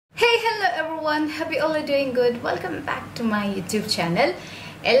everyone, hope you all are doing good. Welcome back to my YouTube channel.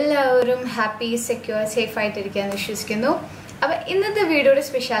 എല്ലാവരും happy, secure, safe ആയിട്ടിരിക്കാന്ന് വിശ്വസിക്കുന്നു. അപ്പോൾ ഇന്നത്തെ വീഡിയോയുടെ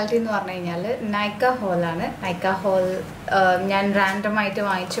speciality എന്ന് പറഞ്ഞു കഴിഞ്ഞാൽ Nykaa haul ആണ്. Nykaa haul ഞാൻ റാൻഡം ആയിട്ട്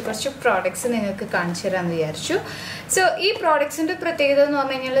വാങ്ങിച്ച കുറച്ച് പ്രോഡക്ട്സ് നിങ്ങൾക്ക് കാണിച്ചു തരാമെന്ന് വിചാരിച്ചു. സോ ഈ പ്രോഡക്ട്സിന്റെ പ്രത്യേകത എന്ന്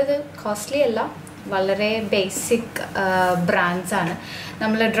പറഞ്ഞു കഴിഞ്ഞാൽ ഇത് കോസ്റ്റ്ലി അല്ല, വളരെ ബേസിക് ബ്രാൻഡ്സ് ആണ്.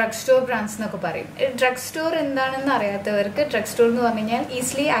 നമ്മൾ ഡ്രഗ് സ്റ്റോർ ബ്രാൻഡ്സ് എന്നൊക്കെ പറയും. ഡ്രഗ് സ്റ്റോർ എന്താണെന്ന് അറിയാത്തവർക്ക് ഡ്രഗ് സ്റ്റോർ എന്ന് പറഞ്ഞു കഴിഞ്ഞാൽ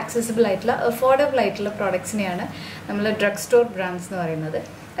ഈസിലി ആക്സസിബിൾ ആയിട്ടുള്ള അഫോർഡബിൾ ആയിട്ടുള്ള പ്രോഡക്ട്സിനെയാണ് നമ്മൾ ഡ്രഗ് സ്റ്റോർ ബ്രാൻഡ്സ് എന്ന് പറയുന്നത്.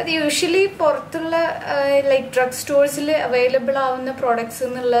 അത് യൂഷ്വലി പുറത്തുള്ള ലൈക്ക് ഡ്രഗ് സ്റ്റോഴ്സിൽ അവൈലബിൾ ആവുന്ന പ്രോഡക്ട്സ്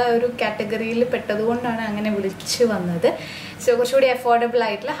എന്നുള്ള ഒരു കാറ്റഗറിയിൽ പെട്ടതുകൊണ്ടാണ് അങ്ങനെ വിളിച്ച് വന്നത്. സോ കുറച്ചുകൂടി അഫോർഡബിൾ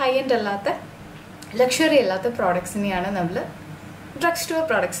ആയിട്ടുള്ള ഹൈ എൻഡ് അല്ലാത്ത ലക്ഷറി അല്ലാത്ത പ്രോഡക്ട്സിനെയാണ് നമ്മൾ ഡ്രഗ് സ്റ്റോർ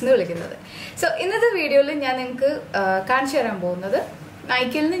പ്രോഡക്ട്സ് എന്ന് വിളിക്കുന്നത്. സോ ഇന്നത്തെ വീഡിയോയിൽ ഞാൻ നിങ്ങൾക്ക് കാണിച്ചു തരാൻ പോകുന്നത്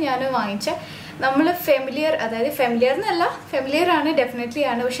നൈക്കയിൽ നിന്ന് ഞാൻ വാങ്ങിച്ച നമ്മൾ ഫെമിലിയർ, അതായത് ഫെമിലിയർ എന്നല്ല, ഫെമിലിയർ ആണ്, ഡെഫിനറ്റ്ലി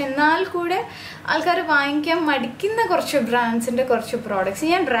ആണ്, പക്ഷെ എന്നാൽ കൂടെ ആൾക്കാർ വാങ്ങിക്കാൻ മടിക്കുന്ന കുറച്ച് ബ്രാൻഡ്സിൻ്റെ കുറച്ച്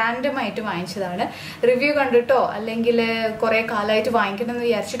പ്രോഡക്ട്സ് ഞാൻ റാൻഡമായിട്ട് വാങ്ങിച്ചതാണ്. റിവ്യൂ കണ്ടിട്ടോ അല്ലെങ്കിൽ കുറേ കാലമായിട്ട് വാങ്ങിക്കണം എന്ന്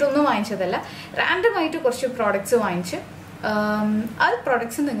വിചാരിച്ചിട്ടൊന്നും വാങ്ങിച്ചതല്ല. റാൻഡമായിട്ട് കുറച്ച് പ്രോഡക്ട്സ് വാങ്ങിച്ച് അത്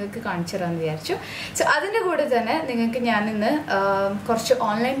പ്രോഡക്ട്സ് നിങ്ങൾക്ക് കാണിച്ചു തരാമെന്ന് വിചാരിച്ചു. സോ അതിൻ്റെ കൂടെ തന്നെ നിങ്ങൾക്ക് ഞാനിന്ന് കുറച്ച്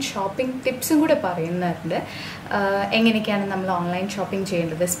ഓൺലൈൻ ഷോപ്പിംഗ് ടിപ്സും കൂടെ പറയുന്നുണ്ട്. എങ്ങനെയൊക്കെയാണ് നമ്മൾ ഓൺലൈൻ ഷോപ്പിംഗ്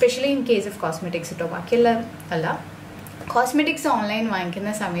ചെയ്യേണ്ടത്, specially in case of cosmetics കേട്ടോ, ബാക്കിയുള്ള അല്ല. കോസ്മെറ്റിക്സ് ഓൺലൈൻ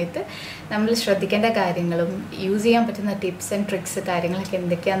വാങ്ങിക്കുന്ന സമയത്ത് നമ്മൾ ശ്രദ്ധിക്കേണ്ട കാര്യങ്ങളും യൂസ് ചെയ്യാൻ പറ്റുന്ന ടിപ്സ് ആൻഡ് ട്രിക്സ് കാര്യങ്ങളൊക്കെ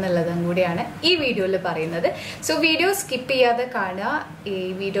എന്തൊക്കെയാണെന്നുള്ളതും കൂടിയാണ് ഈ വീഡിയോയിൽ പറയുന്നത്. സോ വീഡിയോ സ്കിപ്പ് ചെയ്യാതെ കാണുക. ഈ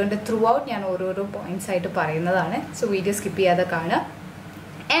വീഡിയോൻ്റെ ത്രൂ ഔട്ട് ഞാൻ ഓരോരോ പോയിന്റ്സ് ആയിട്ട് പറയുന്നതാണ്. സോ വീഡിയോ സ്കിപ്പ് ചെയ്യാതെ കാണുക.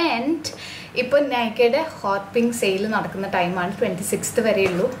 ആൻഡ് ഇപ്പോൾ നൈക്കയുടെ ഹോട്ട് പിങ്ക് സെയിൽ നടക്കുന്ന ടൈമാണ്, 26th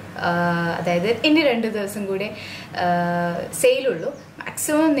വരെയുള്ളൂ. അതായത് ഇനി 2 ദിവസം കൂടെ സെയിലുള്ളൂ.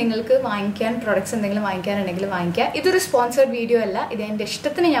 മാക്സിമം നിങ്ങൾക്ക് വാങ്ങിക്കാൻ പ്രോഡക്ട്സ് എന്തെങ്കിലും വാങ്ങിക്കാനുണ്ടെങ്കിൽ വാങ്ങിക്കുക. ഇതൊരു സ്പോൺസേർഡ് വീഡിയോ അല്ല, ഇത് എൻ്റെ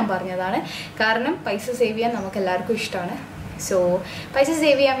ഇഷ്ടത്തിന് ഞാൻ പറഞ്ഞതാണ്. കാരണം പൈസ സേവ് ചെയ്യാൻ നമുക്ക് എല്ലാവർക്കും ഇഷ്ടമാണ്. സോ പൈസ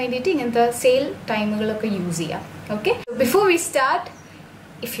സേവ് ചെയ്യാൻ വേണ്ടിയിട്ട് ഇങ്ങനത്തെ സെയിൽ ടൈമുകളൊക്കെ യൂസ് ചെയ്യാം. Okay, before we start,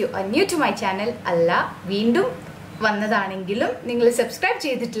 if you are new to my channel അല്ല വീണ്ടും വന്നതാണെങ്കിലും നിങ്ങൾ സബ്സ്ക്രൈബ്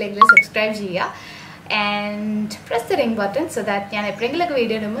ചെയ്തിട്ടില്ലെങ്കിൽ സബ്സ്ക്രൈബ് ചെയ്യുക and press the ring button so that ഞാൻ എപ്പോഴെങ്കിലുമൊക്കെ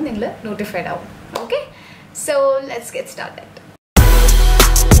വീഡിയോ ഇടുമ്പോൾ നിങ്ങൾ നോട്ടിഫൈഡ് ആവും. Okay, so let's get started.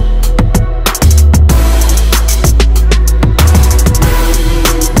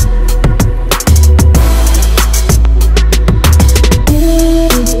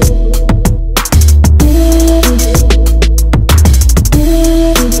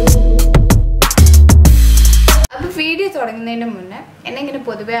 തുടങ്ങുന്നതിന് മുന്നേ എന്നെ ഇങ്ങനെ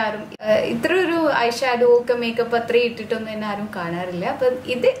പൊതുവെ ആരും ഇത്ര ഒരു ഐ ഷാഡോ ഒക്കെ മേക്കപ്പ് അത്രയും ഇട്ടിട്ടൊന്നും എന്നെ ആരും കാണാറില്ല. അപ്പം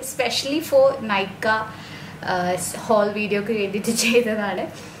ഇത് സ്പെഷ്യലി ഫോർ നൈക്ക ഹോൾ വീഡിയോക്ക് വേണ്ടിയിട്ട് ചെയ്തതാണ്.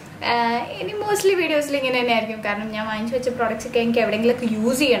 ഇനി മോസ്റ്റ്ലി വീഡിയോസിൽ ഇങ്ങനെ തന്നെ ആയിരിക്കും, കാരണം ഞാൻ വാങ്ങിച്ചു വെച്ച പ്രോഡക്റ്റ്സ് ഒക്കെ എനിക്ക് എവിടെയെങ്കിലുമൊക്കെ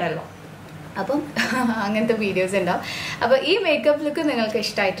യൂസ് ചെയ്യണമല്ലോ. അപ്പം അങ്ങനത്തെ വീഡിയോസ് ഉണ്ടാവും. അപ്പോൾ ഈ മേക്കപ്പ് ലുക്ക് നിങ്ങൾക്ക്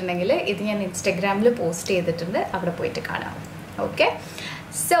ഇഷ്ടമായിട്ടുണ്ടെങ്കിൽ ഇത് ഞാൻ ഇൻസ്റ്റഗ്രാമിൽ പോസ്റ്റ് ചെയ്തിട്ടുണ്ട്, അവിടെ പോയിട്ട് കാണാം. ഓക്കെ,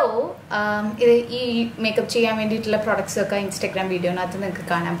 സോ ഇത് ഈ മേക്കപ്പ് ചെയ്യാൻ വേണ്ടിയിട്ടുള്ള പ്രോഡക്ട്സൊക്കെ ഇൻസ്റ്റഗ്രാം വീഡിയോനകത്ത് നിങ്ങൾക്ക്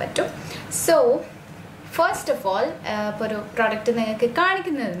കാണാൻ പറ്റും. സോ ഫസ്റ്റ് ഓഫ് ഓൾ, ഇപ്പോൾ ഒരു പ്രോഡക്റ്റ് നിങ്ങൾക്ക്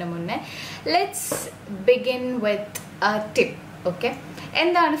കാണിക്കുന്നതിന് മുന്നേ let's begin with a tip. Okay,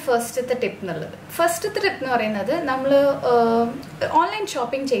 എന്താണ് ഫസ്റ്റത്തെ ടിപ്പ് എന്നുള്ളത്? ഫസ്റ്റത്തെ ടിപ്പ് എന്ന് പറയുന്നത്, നമ്മൾ ഓൺലൈൻ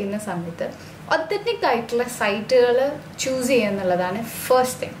ഷോപ്പിംഗ് ചെയ്യുന്ന സമയത്ത് ഒത്തന്റിക് ആയിട്ടുള്ള സൈറ്റുകൾ ചൂസ് ചെയ്യുക എന്നുള്ളതാണ്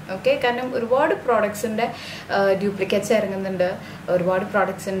ഫസ്റ്റ് തിങ്. ഓക്കെ, കാരണം ഒരുപാട് പ്രോഡക്ട്സിൻ്റെ ഡ്യൂപ്ലിക്കേറ്റ്സ് ഇറങ്ങുന്നുണ്ട്, ഒരുപാട്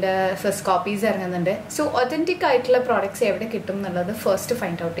പ്രോഡക്ട്സിൻ്റെ ഫസ്റ്റ് കോപ്പീസ് ഇറങ്ങുന്നുണ്ട്. സോ ഒത്തന്റിക് ആയിട്ടുള്ള പ്രോഡക്ട്സ് എവിടെ കിട്ടും എന്നുള്ളത് ഫസ്റ്റ്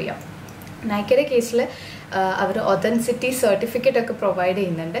ഫൈൻഡ് ഔട്ട് ചെയ്യാം. നൈക്കയുടെ കേസിൽ അവർ ഒതൻസിറ്റി സർട്ടിഫിക്കറ്റ് ഒക്കെ പ്രൊവൈഡ്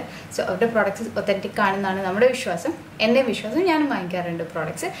ചെയ്യുന്നുണ്ട്. സോ അവരുടെ പ്രോഡക്ട്സ് ഒത്തന്റിക് ആണെന്നാണ് നമ്മുടെ വിശ്വാസം, എൻ്റെ വിശ്വാസം. ഞാനും വാങ്ങിക്കാറുണ്ട്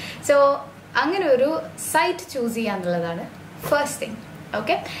പ്രോഡക്ട്സ്. സോ അങ്ങനെ ഒരു സൈറ്റ് ചൂസ് ചെയ്യുക എന്നുള്ളതാണ് first thing.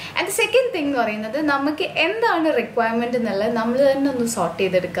 Okay, and the second thing എന്ന് പറയുന്നത്, നമുക്ക് എന്താണ് റിക്വയർമെൻറ്റ് എന്നുള്ളത് നമ്മൾ തന്നെ ഒന്ന് സോർട്ട്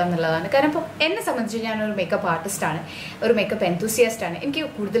ചെയ്തെടുക്കുക എന്നുള്ളതാണ്. കാരണം ഇപ്പം എന്നെ സംബന്ധിച്ച് ഞാനൊരു മേക്കപ്പ് ആർട്ടിസ്റ്റാണ്, ഒരു മേക്കപ്പ് എൻതൂസിയാസ്റ്റാണ്. എനിക്ക്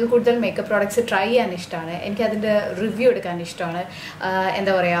കൂടുതൽ മേക്കപ്പ് പ്രോഡക്ട്സ് ട്രൈ ചെയ്യാൻ ഇഷ്ടമാണ്, എനിക്ക് അതിൻ്റെ റിവ്യൂ എടുക്കാൻ ഇഷ്ടമാണ്,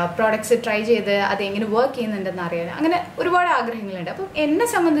 എന്താ പറയുക, പ്രോഡക്ട്സ് ട്രൈ ചെയ്ത് അത് എങ്ങനെ വർക്ക് ചെയ്യുന്നുണ്ടെന്ന് അറിയാൻ, അങ്ങനെ ഒരുപാട് ആഗ്രഹങ്ങളുണ്ട്. അപ്പം എന്നെ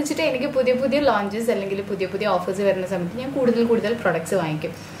സംബന്ധിച്ചിട്ട് എനിക്ക് പുതിയ ലോഞ്ചസ് അല്ലെങ്കിൽ പുതിയ ഓഫേഴ്സ് വരുന്ന സമയത്ത് ഞാൻ കൂടുതൽ പ്രോഡക്ട്സ്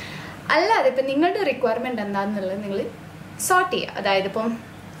വാങ്ങിക്കും. അല്ലാതെ ഇപ്പം നിങ്ങളുടെ റിക്വയർമെൻറ്റ് എന്താണെന്നുള്ളത് നിങ്ങൾ സോർട്ട് ചെയ്യുക. അതായത് ഇപ്പം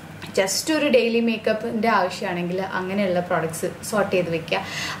ജസ്റ്റ് ഒരു ഡെയിലി മേക്കപ്പിൻ്റെ ആവശ്യമാണെങ്കിൽ അങ്ങനെയുള്ള പ്രോഡക്ട്സ് സോർട്ട് ചെയ്ത് വെക്കുക.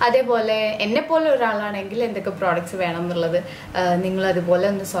 അതേപോലെ എന്നെപ്പോലെ ഒരാളാണെങ്കിൽ എന്തൊക്കെ പ്രോഡക്ട്സ് വേണം എന്നുള്ളത് നിങ്ങൾ അതുപോലെ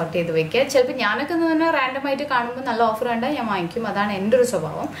ഒന്ന് സോർട്ട് ചെയ്ത് വെക്കുക. ചിലപ്പോൾ ഞാനൊക്കെ എന്ന് പറഞ്ഞാൽ റാൻഡമായിട്ട് കാണുമ്പോൾ നല്ല ഓഫർ കണ്ടാൽ ഞാൻ വാങ്ങിക്കും, അതാണ് എൻ്റെ ഒരു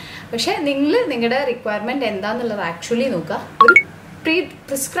സ്വഭാവം. പക്ഷേ നിങ്ങൾ നിങ്ങളുടെ റിക്വയർമെൻറ്റ് എന്താണെന്നുള്ളത് ആക്ച്വലി നോക്കുക. ഒരു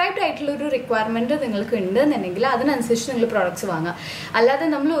പ്രിസ്ക്രൈബ്ഡ് ആയിട്ടുള്ള ഒരു റിക്വയർമെന്റ് നിങ്ങൾക്ക് ഉണ്ടെന്നുണ്ടെങ്കിൽ അതിനനുസരിച്ച് നിങ്ങൾ പ്രോഡക്ട്സ് വാങ്ങുക. അല്ലാതെ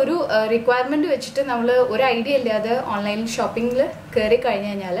നമ്മൾ ഒരു റിക്വയർമെന്റ് വെച്ചിട്ട് നമ്മൾ ഒരു ഐഡിയ ഇല്ലാതെ ഓൺലൈൻ ഷോപ്പിംഗിൽ കയറി കഴിഞ്ഞു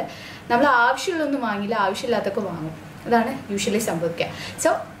കഴിഞ്ഞാൽ നമ്മൾ ആവശ്യമുള്ളൊന്നും വാങ്ങില്ല, ആവശ്യമില്ലാത്തൊക്കെ വാങ്ങും. അതാണ് യൂഷ്വലി സംഭവിക്കുക. സോ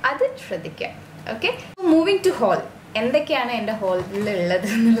അത് ശ്രദ്ധിക്കുക. Okay, moving two whole. എന്തൊക്കെയാണ് എൻ്റെ ഹോളിൽ ഉള്ളത്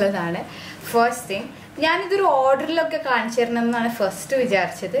എന്നുള്ളതാണ് ഫസ്റ്റ് തിങ്. ഞാനിതൊരു ഓർഡറിലൊക്കെ കാണിച്ചു തരണം എന്നാണ് ഫസ്റ്റ്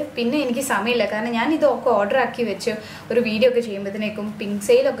വിചാരിച്ചത്. പിന്നെ എനിക്ക് സമയമില്ല, കാരണം ഞാൻ ഇതൊക്കെ ഓർഡർ ആക്കി വെച്ച് ഒരു വീഡിയോ ഒക്കെ ചെയ്യുമ്പോഴത്തേക്കും പിങ്ക്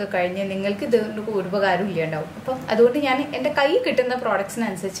സെയിലൊക്കെ കഴിഞ്ഞ് നിങ്ങൾക്ക് ഇതുകൊണ്ട് ഒരു ഉപകാരം ഇല്ല ഉണ്ടാവും. അപ്പം അതുകൊണ്ട് ഞാൻ എൻ്റെ കൈ കിട്ടുന്ന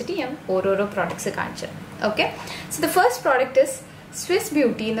പ്രോഡക്ട്സിനനുസരിച്ചിട്ട് ഞാൻ ഓരോരോ പ്രോഡക്ട്സ് കാണിച്ചു തരാം. Okay, so the first product is Swiss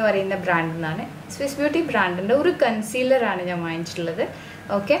beauty എന്ന് പറയുന്ന ബ്രാൻഡിൽ നിന്നാണ്. സ്വിസ് ബ്യൂട്ടി ബ്രാൻഡിൻ്റെ ഒരു കൺസീലറാണ് ഞാൻ വാങ്ങിച്ചിട്ടുള്ളത്.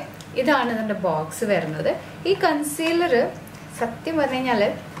 ഓക്കെ, ഇതാണ് ഇതിൻ്റെ ബോക്സ് വരുന്നത്. ഈ കൺസീലർ സത്യം പറഞ്ഞു കഴിഞ്ഞാൽ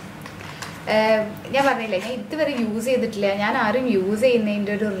ഞാൻ പറഞ്ഞില്ല, ഞാൻ ഇതുവരെ യൂസ് ചെയ്തിട്ടില്ല. ഞാൻ ആരും യൂസ്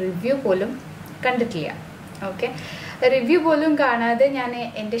ചെയ്യുന്നതിൻ്റെ ഒരു റിവ്യൂ പോലും കണ്ടിട്ടില്ല. ഓക്കെ, റിവ്യൂ പോലും കാണാതെ ഞാൻ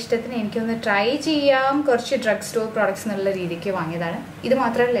എൻ്റെ ഇഷ്ടത്തിന് എനിക്കൊന്ന് ട്രൈ ചെയ്യാം, കുറച്ച് ഡ്രഗ് സ്റ്റോർ പ്രോഡക്ട്സ് എന്നുള്ള രീതിക്ക് വാങ്ങിയതാണ്. ഇത്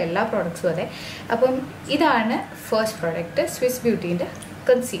മാത്രമല്ല, എല്ലാ പ്രോഡക്ട്സും അതെ. അപ്പം ഇതാണ് first product, Swiss ബ്യൂട്ടീൻ്റെ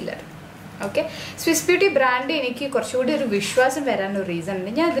concealer. Okay, Swiss beauty brand എനിക്ക് കുറച്ചുകൂടി ഒരു വിശ്വാസം വരാനൊരു റീസൺ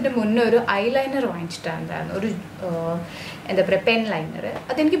ഉണ്ട്. ഞാൻ ഇതിൻ്റെ മുന്നേ ഒരു ഐലൈനർ വാങ്ങിച്ചിട്ടുണ്ടായിരുന്നു, ഒരു എന്താ പറയുക പെൻ ലൈനർ.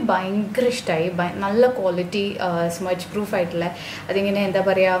 അതെനിക്ക് ഭയങ്കര ഇഷ്ടമായി. നല്ല ക്വാളിറ്റി, സ്മച്ച് പ്രൂഫ് ആയിട്ടുള്ള, അതിങ്ങനെ എന്താ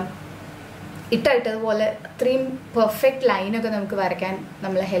പറയുക ഇട്ടതുപോലെ അത്രയും പെർഫെക്റ്റ് ലൈനൊക്കെ നമുക്ക് വരയ്ക്കാൻ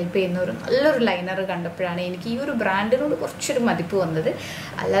നമ്മളെ ഹെൽപ്പ് ചെയ്യുന്ന ഒരു നല്ലൊരു ലൈനർ കണ്ടപ്പോഴാണ് എനിക്ക് ഈ ഒരു ബ്രാൻഡിനോട് കുറച്ചൊരു മതിപ്പ് വന്നത്.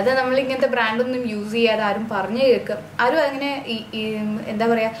 അല്ലാതെ നമ്മൾ ഇങ്ങനത്തെ ബ്രാൻഡൊന്നും യൂസ് ചെയ്യാതെ ആരും പറഞ്ഞു കേൾക്കും, ആരും അങ്ങനെ എന്താ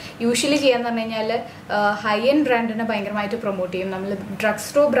പറയുക യൂഷ്വലി ചെയ്യാന്ന് പറഞ്ഞു കഴിഞ്ഞാൽ ഹൈ എൻഡ് ബ്രാൻഡിനെ ഭയങ്കരമായിട്ട് പ്രൊമോട്ട് ചെയ്യും. നമ്മൾ ഡ്രഗ്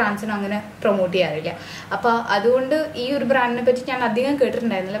സ്റ്റോർ ബ്രാൻഡ്സിനെ അങ്ങനെ പ്രൊമോട്ട് ചെയ്യാറില്ല. അപ്പോൾ അതുകൊണ്ട് ഈ ഒരു ബ്രാൻഡിനെ പറ്റി ഞാൻ അധികം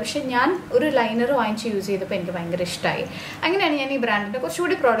കേട്ടിട്ടുണ്ടായിരുന്നില്ല. പക്ഷെ ഞാൻ ഒരു ലൈനർ വാങ്ങിച്ച് യൂസ് ചെയ്തപ്പോൾ എനിക്ക് ഭയങ്കര ഇഷ്ടമായി. അങ്ങനെയാണ് ഞാൻ ഈ ബ്രാൻഡിൻ്റെ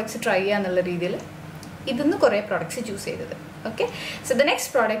കുറച്ചുകൂടി പ്രോഡക്ട്സ് ട്രൈ ചെയ്യാന്നുള്ള രീതിയിൽ ഇതിന്ന് കുറേ പ്രോഡക്ട്സ് ചൂസ് ചെയ്തത്. Okay, so the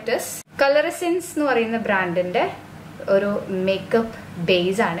next product is കളറസെൻസ് എന്ന് പറയുന്ന ബ്രാൻഡിൻ്റെ ഒരു മേക്കപ്പ്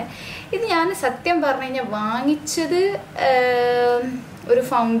ബേസ് ആണ്. ഇത് ഞാൻ സത്യം പറഞ്ഞു കഴിഞ്ഞാൽ വാങ്ങിച്ചത് ഒരു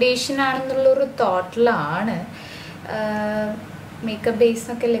ഫൗണ്ടേഷൻ ആണെന്നുള്ളൊരു തോട്ടിലാണ്. മേക്കപ്പ് ബേസ്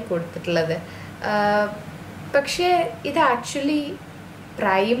എന്നൊക്കെ അല്ലേ കൊടുത്തിട്ടുള്ളത്. പക്ഷേ ഇത് ആക്ച്വലി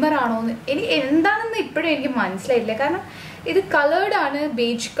പ്രൈമർ ആണോ എന്ന് എന്താണെന്ന് ഇപ്പോഴും എനിക്ക് മനസ്സിലായില്ല. കാരണം ഇത് കളേർഡ് ആണ്,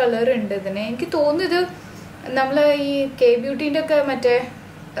 ബേജ് കളർ ഉണ്ട് ഇതിന്. എനിക്ക് തോന്നുന്നു ഇത് നമ്മൾ ഈ കെ ബ്യൂട്ടീൻ്റെ ഒക്കെ മറ്റേ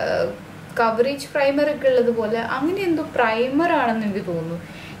കവറേജ് പ്രൈമർ ഒക്കെ ഉള്ളതുപോലെ അങ്ങനെ എന്തോ പ്രൈമർ ആണെന്ന് എനിക്ക് തോന്നുന്നു.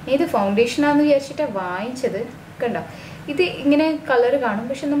 ഇത് ഫൗണ്ടേഷൻ ആണെന്ന് വിചാരിച്ചിട്ടാണ് വാങ്ങിച്ചത്. കണ്ടോ, ഇത് ഇങ്ങനെ കളർ കാണും,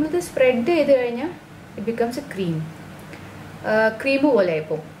 പക്ഷെ നമ്മളിത് സ്പ്രെഡ് ചെയ്ത് കഴിഞ്ഞാൽ ഇറ്റ് ബിക്കംസ് എ ക്രീം പോലെ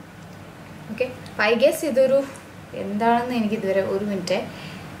ആയിപ്പോൾ. ഓക്കെ, ഐ ഗെസ് ഇതൊരു എന്താണെന്ന് എനിക്ക് ഇതുവരെ ഒരു മിനിറ്റ്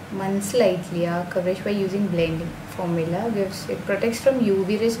മനസ്സിലായിട്ടില്ല. Coverage by using blending formula gives it protects from UV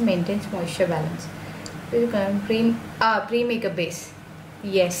rays, maintains moisture balance. Pre makeup base.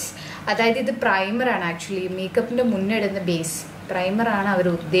 Yes, അതായത് ഇത് പ്രൈമറാണ്. ആക്ച്വലി മേക്കപ്പിൻ്റെ മുന്നിടുന്ന ബേസ് പ്രൈമറാണ് അവർ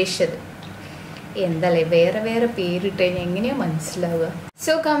ഉദ്ദേശിച്ചത്. എന്തല്ലേ വേറെ വേറെ പേരിട്ട് കഴിഞ്ഞാൽ എങ്ങനെയാണ് മനസ്സിലാവുക.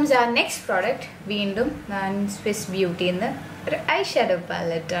 സോ കംസ് ആ നെക്സ്റ്റ് പ്രോഡക്റ്റ്. വീണ്ടും ഞാൻ സ്വിസ് ബ്യൂട്ടിയിൽ നിന്ന് ഒരു ഐ ഷാഡോ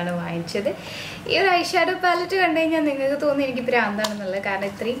പാലറ്റാണ് വാങ്ങിച്ചത്. ഈ ഒരു ഐ ഷാഡോ പാലറ്റ് കണ്ടു കഴിഞ്ഞാൽ നിങ്ങൾക്ക് തോന്നി എനിക്ക് ഭ്രാന്താണെന്നുള്ളത്. കാരണം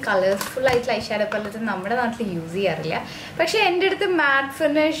ഇത്രയും കളർഫുൾ ആയിട്ടുള്ള ഐ ഷാഡോ പാലറ്റ് നമ്മുടെ നാട്ടിൽ യൂസ് ചെയ്യാറില്ല. പക്ഷേ എൻ്റെ അടുത്ത് മാറ്റ്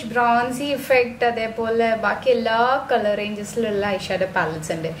ഫിനിഷ്, ബ്രോൺസി ഇഫക്റ്റ്, അതേപോലെ ബാക്കി എല്ലാ കളർ റേഞ്ചസിലുള്ള ഐ ഷാഡോ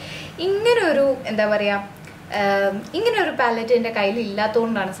പാലറ്റ്സ് ഉണ്ട്. ഇങ്ങനൊരു എന്താ പറയുക ഇങ്ങനൊരു പാലറ്റ് എൻ്റെ കയ്യിൽ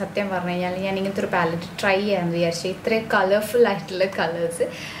ഇല്ലാത്തതുകൊണ്ടാണ് സത്യം പറഞ്ഞു കഴിഞ്ഞാൽ ഞാൻ ഇങ്ങനത്തെ ഒരു പാലറ്റ് ട്രൈ ചെയ്യാമെന്ന് വിചാരിച്ചു. ഇത്രയും കളർഫുൾ ആയിട്ടുള്ള കളേഴ്സ്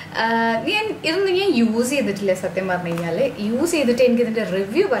ഇതൊന്നും ഞാൻ യൂസ് ചെയ്തിട്ടില്ല സത്യം പറഞ്ഞു കഴിഞ്ഞാൽ. യൂസ് ചെയ്തിട്ട് എനിക്ക് ഇതിൻ്റെ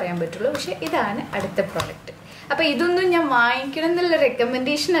റിവ്യൂ പറയാൻ പറ്റുള്ളൂ. പക്ഷേ ഇതാണ് അടുത്ത പ്രോഡക്റ്റ്. അപ്പോൾ ഇതൊന്നും ഞാൻ വാങ്ങിക്കണം എന്നുള്ള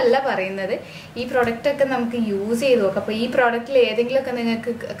റെക്കമെൻഡേഷൻ അല്ല പറയുന്നത്. ഈ പ്രോഡക്റ്റൊക്കെ നമുക്ക് യൂസ് ചെയ്ത് നോക്കാം. അപ്പോൾ ഈ പ്രോഡക്റ്റിൽ ഏതെങ്കിലുമൊക്കെ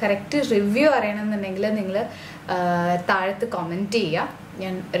നിങ്ങൾക്ക് കറക്റ്റ് റിവ്യൂ അറിയണമെന്നുണ്ടെങ്കിൽ നിങ്ങൾ താഴത്ത് കമൻറ്റ് ചെയ്യുക,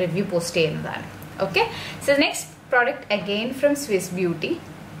 ഞാൻ റിവ്യൂ പോസ്റ്റ് ചെയ്യുന്നതാണ്. Okay, so the next product again from Swiss Beauty.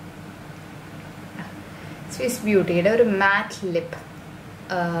 Swiss Beauty ഒരു മാറ്റ് ലിപ്പ്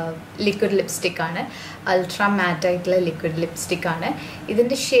ലിക്വിഡ് ലിപ്സ്റ്റിക് ആണ്. അൾട്രാ മാറ്റ് ആയിട്ടുള്ള ലിക്വിഡ് ലിപ്സ്റ്റിക് ആണ്.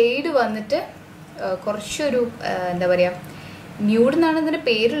 ഇതിൻ്റെ ഷെയ്ഡ് വന്നിട്ട് കുറച്ചൊരു എന്താ പറയുക ന്യൂഡ് എന്നാണ് ഇതിൻ്റെ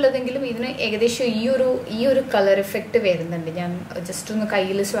പേരുള്ളതെങ്കിലും ഇതിന് ഏകദേശം ഈ ഒരു കളർ എഫക്റ്റ് വരുന്നുണ്ട്. ഞാൻ ജസ്റ്റ് ഒന്ന്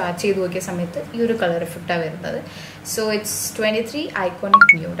കയ്യിൽ സ്വാച്ച് ചെയ്ത് നോക്കിയ സമയത്ത് ഈ ഒരു കളർ എഫക്റ്റാണ് വരുന്നത്. സോ ഇറ്റ്സ് 23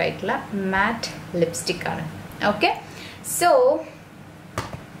 ഐക്കോണിക് ന്യൂഡ് ആയിട്ടുള്ള മാറ്റ് ലിപ്സ്റ്റിക് ആണ്. Okay, so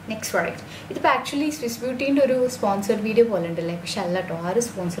next product. ഇതിപ്പോൾ ആക്ച്വലി സ്വിസ് ബ്യൂട്ടീൻ്റെ ഒരു സ്പോൺസർഡ് വീഡിയോ പോലെ ഉണ്ടല്ലേ, പക്ഷെ അല്ല കേട്ടോ, ആരും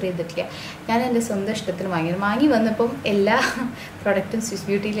സ്പോൺസർ ചെയ്തിട്ടില്ല. ഞാൻ എൻ്റെ സ്വന്തം ഇഷ്ടത്തിന് വാങ്ങി വന്നപ്പം എല്ലാ പ്രോഡക്റ്റും സ്വിസ്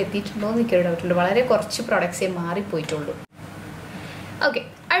ബ്യൂട്ടിയിൽ എത്തിയിട്ടുണ്ടോ എന്ന് എനിക്കൊരു ഡൗട്ടുണ്ട്. വളരെ കുറച്ച് പ്രോഡക്ട്സേ മാറിപ്പോയിട്ടുള്ളൂ. ഓക്കെ,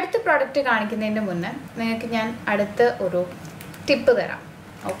 അടുത്ത പ്രോഡക്റ്റ് കാണിക്കുന്നതിൻ്റെ മുന്നേ നിങ്ങൾക്ക് ഞാൻ അടുത്ത ഒരു ടിപ്പ് തരാം.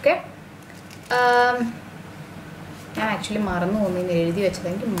 ഓക്കെ, ഞാൻ ആക്ച്വലി മറന്നു പോകുന്നു എഴുതി വെച്ചത്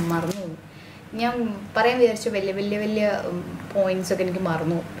എനിക്ക് മറന്നു പോകുന്നു ഞാൻ പറയാൻ വിചാരിച്ച വലിയ പോയിന്റ്സൊക്കെ എനിക്ക്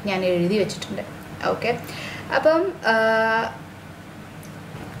മറന്നു ഞാൻ എഴുതി വെച്ചിട്ടുണ്ട് ഓക്കെ അപ്പം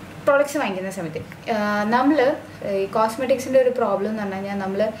പ്രോഡക്റ്റ്സ് വാങ്ങിക്കുന്ന സമയത്ത് നമ്മൾ ഈ കോസ്മെറ്റിക്സിൻ്റെ ഒരു പ്രോബ്ലം എന്ന് പറഞ്ഞു കഴിഞ്ഞാൽ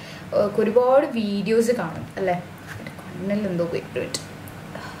നമ്മൾ ഒരുപാട് വീഡിയോസ് കാണും അല്ലേ കണ്ണിൽ എന്തോ പോയിട്ട്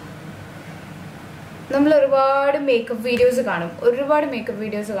നമ്മൾ ഒരുപാട് മേക്കപ്പ് വീഡിയോസ്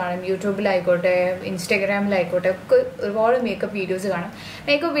കാണും യൂട്യൂബിലായിക്കോട്ടെ ഇൻസ്റ്റാഗ്രാമിലായിക്കോട്ടെ ഒക്കെ ഒരുപാട് മേക്കപ്പ് വീഡിയോസ് കാണും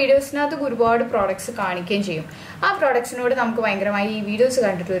മേക്കപ്പ് വീഡിയോസിനകത്ത് ഒരുപാട് പ്രോഡക്ട്സ് കാണിക്കുകയും ചെയ്യും ആ പ്രോഡക്ട്സിനോട് നമുക്ക് ഭയങ്കരമായി ഈ വീഡിയോസ്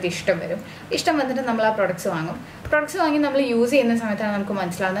കണ്ടിട്ട് ഒരു ഇഷ്ടം വന്നിട്ട് നമ്മൾ ആ പ്രോഡക്ട്സ് വാങ്ങി നമ്മൾ യൂസ് ചെയ്യുന്ന സമയത്താണ് നമുക്ക്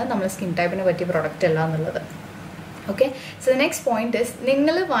മനസ്സിലാകുന്നത് നമ്മൾ സ്കിൻ ടൈപ്പിന് പറ്റിയ പ്രോഡക്റ്റ് അല്ല എന്നുള്ളത് okay so next point is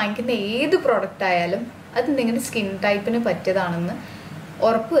നിങ്ങൾ വാങ്ങിക്കുന്ന ഏത് പ്രോഡക്റ്റ് ആയാലും അത് നിങ്ങളുടെ സ്കിൻ ടൈപ്പിന് പറ്റിയതാണെന്ന്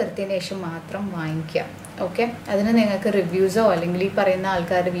ഉറപ്പ് വരുത്തിയതിന് ശേഷം മാത്രം വാങ്ങിക്കുക ഓക്കെ അതിന് നിങ്ങൾക്ക് റിവ്യൂസോ അല്ലെങ്കിൽ ഈ പറയുന്ന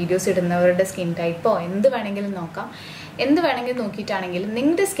ആൾക്കാർ വീഡിയോസ് ഇടുന്നവരുടെ സ്കിൻ ടൈപ്പോ എന്ത് വേണമെങ്കിലും നോക്കാം എന്ത് വേണമെങ്കിലും നോക്കിയിട്ടാണെങ്കിലും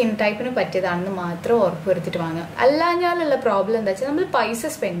നിങ്ങളുടെ സ്കിൻ ടൈപ്പിന് പറ്റിയതാണെന്ന് മാത്രം ഉറപ്പ് വരുത്തിയിട്ട് വാങ്ങുക അല്ലാഞ്ഞാലുള്ള പ്രോബ്ലം എന്താ വെച്ചാൽ നമ്മൾ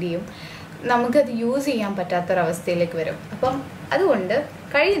പൈസ സ്പെൻഡ് ചെയ്യും നമുക്കത് യൂസ് ചെയ്യാൻ പറ്റാത്തൊരവസ്ഥയിലേക്ക് വരും അപ്പം അതുകൊണ്ട്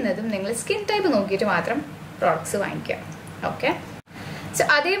കഴിയുന്നതും നിങ്ങൾ സ്കിൻ ടൈപ്പ് നോക്കിയിട്ട് മാത്രം പ്രോഡക്ട്സ് വാങ്ങിക്കുക ഓക്കെ സോ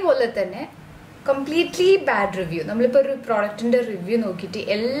അതേപോലെ തന്നെ കംപ്ലീറ്റ്ലി ബാഡ് റിവ്യൂ നമ്മളിപ്പോൾ ഒരു പ്രോഡക്റ്റിൻ്റെ റിവ്യൂ നോക്കിയിട്ട്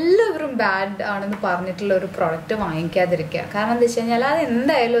എല്ലാവരും ബാഡ് ആണെന്ന് പറഞ്ഞിട്ടുള്ള ഒരു പ്രോഡക്റ്റ് വാങ്ങിക്കാതിരിക്കുക കാരണം എന്താ വെച്ച് കഴിഞ്ഞാൽ അത്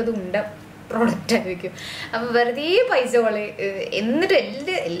എന്തായാലും അത് പ്രോഡക്റ്റ് ആയിരിക്കും അപ്പം വെറുതെ പൈസ എന്നിട്ട്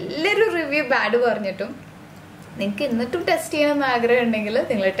എല്ലാവരും റിവ്യൂ ബാഡ് പറഞ്ഞിട്ടും നിങ്ങൾക്ക് എന്നിട്ടും ടെസ്റ്റ് ചെയ്യണമെന്ന് ആഗ്രഹം ഉണ്ടെങ്കിൽ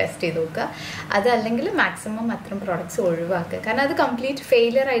നിങ്ങൾ ടെസ്റ്റ് ചെയ്ത് നോക്കുക അതല്ലെങ്കിൽ മാക്സിമം അത്തരം പ്രോഡക്ട്സ് ഒഴിവാക്കുക കാരണം അത് കംപ്ലീറ്റ്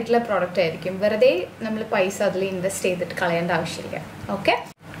ഫെയിലിയർ ആയിട്ടുള്ള പ്രോഡക്റ്റ് ആയിരിക്കും വെറുതെ നമ്മൾ പൈസ അതിൽ ഇൻവെസ്റ്റ് ചെയ്തിട്ട് കളയേണ്ട ആവശ്യമില്ല ഓക്കെ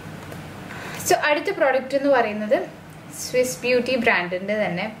സോ അടുത്ത പ്രോഡക്റ്റ് എന്ന് പറയുന്നത് സ്വിസ് ബ്യൂട്ടി ബ്രാൻഡിൻ്റെ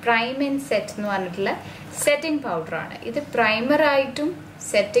തന്നെ പ്രൈം ആൻഡ് സെറ്റ് എന്ന് പറഞ്ഞിട്ടുള്ള സെറ്റിംഗ് പൗഡറാണ് ഇത് പ്രൈമറായിട്ടും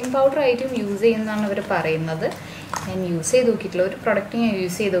സെറ്റിംഗ് പൗഡറായിട്ടും യൂസ് ചെയ്യുന്നതാണ് അവർ പറയുന്നത് ഞാൻ യൂസ് ചെയ്ത് നോക്കിയിട്ടില്ല ഒരു പ്രോഡക്റ്റ് ഞാൻ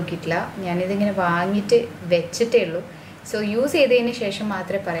യൂസ് ചെയ്ത് നോക്കിയിട്ടില്ല ഞാനിതിങ്ങനെ വാങ്ങിയിട്ട് വെച്ചിട്ടേ ഉള്ളൂ സോ യൂസ് ചെയ്തതിന് ശേഷം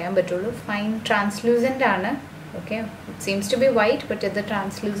മാത്രമേ പറയാൻ പറ്റുള്ളൂ ഫൈൻ ട്രാൻസ്ലൂസൻ്റ് ആണ് okay it seems to B white but ഇത്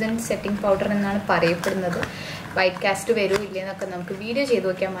ട്രാൻസ്ലൂസൻറ്റ് സെറ്റിംഗ് പൗഡർ എന്നാണ് പറയപ്പെടുന്നത് വൈറ്റ് കാസ്റ്റ് വരുമോ ഇല്ലെന്നൊക്കെ നമുക്ക് വീഡിയോ ചെയ്ത്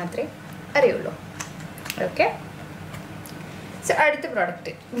നോക്കിയാൽ മാത്രമേ അറിയുള്ളൂ ഓക്കെ സോ അടുത്ത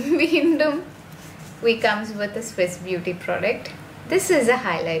പ്രോഡക്റ്റ് വീണ്ടും V comes with Swiss beauty product this is A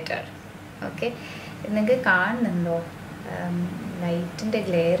highlighter okay നിങ്ങൾക്ക് കാണുന്നുണ്ടോ ലൈറ്റിൻ്റെ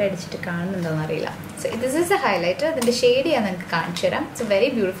ഗ്ലെയർ അടിച്ചിട്ട് കാണുന്നുണ്ടോ എന്നറിയില്ല so this is A highlighter അതിൻ്റെ ഷെയ്ഡ് ഞാൻ നിങ്ങൾക്ക് കാണിച്ചു തരാം it's A very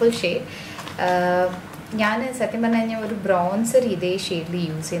beautiful shade ഞാൻ സത്യം പറഞ്ഞു കഴിഞ്ഞാൽ ഒരു ബ്രോൺസർ ഇതേ ഷെയ്ഡിൽ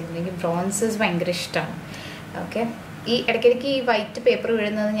യൂസ് ചെയ്യുന്നുണ്ട് എനിക്ക് ബ്രോൺസേഴ്സ് ഭയങ്കര ഇഷ്ടമാണ് ഓക്കെ ഈ ഇടയ്ക്കിടയ്ക്ക് ഈ വൈറ്റ് പേപ്പർ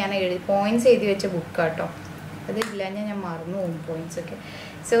വീഴുന്നത് ഞാൻ പോയിൻറ്റ്സ് എഴുതി വെച്ച ബുക്കാട്ടോ അതില്ല ഞാൻ മറന്നു പോകും പോയിൻറ്റ്സൊക്കെ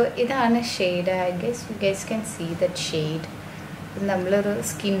സോ ഇതാണ് shade I guess you guys can see that shade നമ്മളൊരു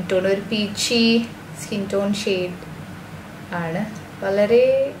സ്കിൻ ടോൺ ഒരു പീച്ചി സ്കിൻ ടോൺ ഷെയ്ഡ് ആണ് വളരെ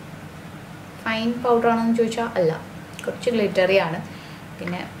ഫൈൻ പൗഡറാണെന്ന് ചോദിച്ചാൽ അല്ല കുറച്ച് ഗ്ലിറ്ററി ആണ്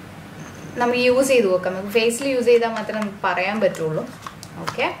പിന്നെ നമ്മൾ യൂസ് ചെയ്ത് നോക്കാം നമുക്ക് ഫേസിൽ യൂസ് ചെയ്താൽ മാത്രമേ നമുക്ക് പറയാൻ പറ്റുള്ളൂ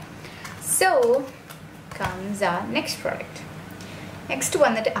ഓക്കെ സോ കംസ് ആ നെക്സ്റ്റ് പ്രോഡക്റ്റ് നെക്സ്റ്റ്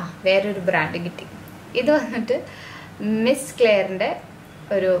വന്നിട്ട് വേറൊരു ബ്രാൻഡ് കിട്ടി ഇത് വന്നിട്ട് മിസ് ക്ലെയറിൻ്റെ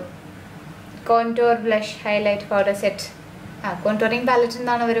ഒരു contour blush highlight powder set contouring palette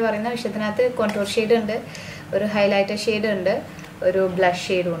എന്നാണ് അവർ പറയുന്നത് പക്ഷേ ഇതിനകത്ത് കോൺടോർ ഷെയ്ഡ് ഉണ്ട് ഒരു ഹൈലൈറ്റർ ഷെയ്ഡ് ഉണ്ട് ഒരു ബ്ലഷ്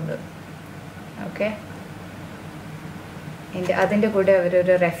ഷെയ്ഡും ഉണ്ട് ഓക്കെ അതിൻ്റെ കൂടെ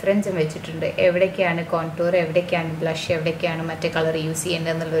അവരൊരു റെഫറൻസും വെച്ചിട്ടുണ്ട് എവിടേക്കാണ് കോൺടൂർ എവിടേക്കാണ് ബ്ലഷ് എവിടേക്കാണ് മറ്റേ കളർ യൂസ്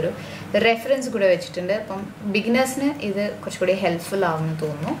ചെയ്യേണ്ടത് എന്നുള്ളൊരു റെഫറൻസ് കൂടെ വെച്ചിട്ടുണ്ട് അപ്പം ബിഗിനേഴ്സിന് ഇത് കുറച്ചുകൂടി ഹെൽപ്ഫുൾ ആവുമെന്ന്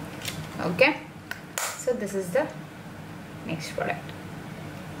തോന്നുന്നു okay so this is the next product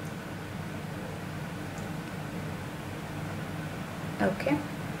okay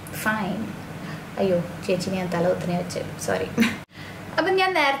fine അയ്യോ ചേച്ചി ഞാൻ തല ഒത്തിനെ വെച്ച് സോറി അപ്പം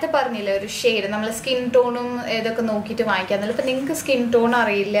ഞാൻ നേരത്തെ പറഞ്ഞില്ലേ ഒരു ഷെയ്ഡ് നമ്മൾ സ്കിൻ ടോണും ഇതൊക്കെ നോക്കിയിട്ട് വാങ്ങിക്കാന്നല്ലോ ഇപ്പം നിങ്ങൾക്ക് സ്കിൻ ടോൺ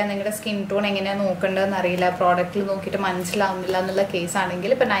അറിയില്ല നിങ്ങളുടെ സ്കിൻ ടോൺ എങ്ങനെയാണ് നോക്കേണ്ടതെന്ന് അറിയില്ല പ്രോഡക്റ്റിൽ നോക്കിയിട്ട് മനസ്സിലാവുന്നില്ല എന്നുള്ള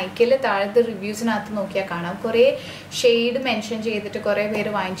കേസാണെങ്കിൽ ഇപ്പം നൈക്കയിൽ താഴത്തെ റിവ്യൂസിനകത്ത് നോക്കിയാൽ കാണാം കുറേ ഷെയ്ഡ് മെൻഷൻ ചെയ്തിട്ട് കുറേ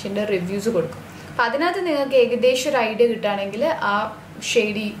പേര് വാങ്ങിച്ചതിൻ്റെ റിവ്യൂസ് കൊടുക്കും അപ്പം അതിനകത്ത് നിങ്ങൾക്ക് ഏകദേശം ഒരു ഐഡിയ കിട്ടുകയാണെങ്കിൽ ആ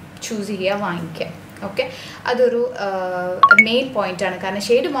ഷെയ്ഡ് ചൂസ് ചെയ്യുക വാങ്ങിക്കുക ഓക്കെ അതൊരു മെയിൻ പോയിന്റാണ് കാരണം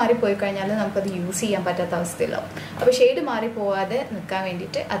ഷെയ്ഡ് മാറിപ്പോയി കഴിഞ്ഞാൽ നമുക്കത് യൂസ് ചെയ്യാൻ പറ്റാത്ത അവസ്ഥയിലാവും അപ്പോൾ ഷെയ്ഡ് മാറിപ്പോവാതെ നിൽക്കാൻ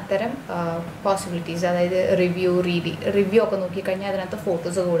വേണ്ടിയിട്ട് അത്തരം പോസിബിലിറ്റീസ് അതായത് റിവ്യൂ ഒക്കെ നോക്കിക്കഴിഞ്ഞാൽ അതിനകത്ത്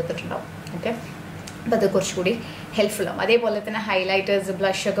ഫോട്ടോസ് കൊടുത്തിട്ടുണ്ടാവും ഓക്കെ അപ്പോൾ അത് കുറച്ചുകൂടി ഹെൽപ്ഫുൾ ആവും അതേപോലെ തന്നെ ഹൈലൈറ്റേഴ്സ്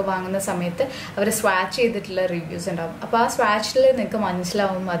ബ്ലഷ് ഒക്കെ വാങ്ങുന്ന സമയത്ത് അവർ സ്വാച്ച് ചെയ്തിട്ടുള്ള റിവ്യൂസ് ഉണ്ടാവും അപ്പോൾ ആ സ്വാച്ചിൽ നിങ്ങൾക്ക്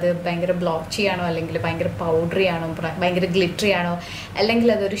മനസ്സിലാവും അത് ഭയങ്കര ബ്ലോച്ചി ആണോ അല്ലെങ്കിൽ ഭയങ്കര പൗഡറി ആണോ ഭയങ്കര ഗ്ലിറ്ററി ആണോ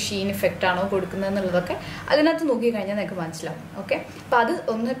അല്ലെങ്കിൽ അതൊരു ഷീൻ ഇഫക്റ്റ് ആണോ കൊടുക്കുന്നത് എന്നുള്ളതൊക്കെ അതിനകത്ത് നോക്കിക്കഴിഞ്ഞാൽ നിങ്ങൾക്ക് മനസ്സിലാവും ഓക്കെ അപ്പോൾ അത്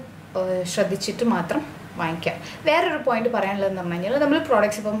ഒന്ന് ശ്രദ്ധിച്ചിട്ട് മാത്രം വാങ്ങിക്കാം. വേറൊരു പോയിന്റ് പറയാനുള്ളതെന്ന് പറഞ്ഞു കഴിഞ്ഞാൽ നമ്മൾ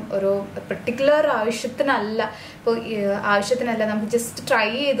പ്രോഡക്റ്റ്സ് ഇപ്പം ഒരു പെർട്ടിക്കുലർ ആവശ്യത്തിനല്ല, ഇപ്പോൾ ആവശ്യത്തിനല്ല, നമുക്ക് ജസ്റ്റ് ട്രൈ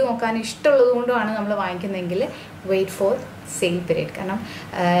ചെയ്ത് നോക്കാൻ ഇഷ്ടമുള്ളത് കൊണ്ടുമാണ് നമ്മൾ വാങ്ങിക്കുന്നതെങ്കിൽ വെയിറ്റ് ഫോർ സെയിൽ പീരീഡ്. കാരണം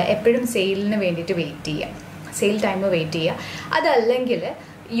എപ്പോഴും സെയിലിന് വേണ്ടിയിട്ട് വെയിറ്റ് ചെയ്യുക, സെയിൽ ടൈം വെയിറ്റ് ചെയ്യുക. അതല്ലെങ്കിൽ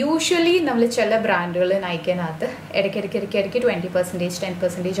യൂഷ്വലി നമ്മൾ ചില ബ്രാൻഡുകൾ നയിക്കാനകത്ത് ഇടയ്ക്കിടയ്ക്ക് 20%,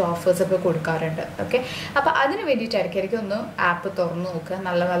 10% ഓഫേഴ്സൊക്കെ കൊടുക്കാറുണ്ട്. ഓക്കെ, അപ്പോൾ അതിന് വേണ്ടിയിട്ട് ഇടയ്ക്കിടയ്ക്ക് ഒന്ന് ആപ്പ് തുറന്ന് നോക്കുക.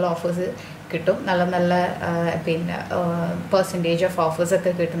 നല്ല നല്ല ഓഫേഴ്സ് കിട്ടും, നല്ല നല്ല പിന്നെ പെർസെൻറ്റേജ് ഓഫ്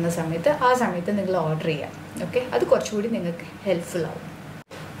ഓഫേഴ്സൊക്കെ കിട്ടുന്ന സമയത്ത് ആ സമയത്ത് നിങ്ങൾ ഓർഡർ ചെയ്യാം. ഓക്കെ, അത് കുറച്ചുകൂടി നിങ്ങൾക്ക് ഹെൽപ്ഫുൾ ആവും.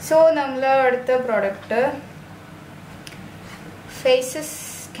 സോ നമ്മൾ അടുത്ത പ്രോഡക്റ്റ് ഫേസസ്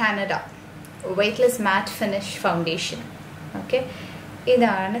കാനഡ വെയ്റ്റ്ലെസ് മാറ്റ് ഫിനിഷ് ഫൗണ്ടേഷൻ. ഓക്കെ,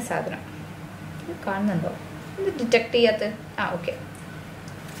 ഇതാണ് സാധനം. കാണുന്നുണ്ടോ? ഇത് ഡിറ്റക്ട് ചെയ്യാത്ത? ഓക്കെ,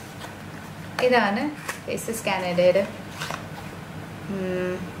 ഇതാണ് ഫേസസ് കാനഡയുടെ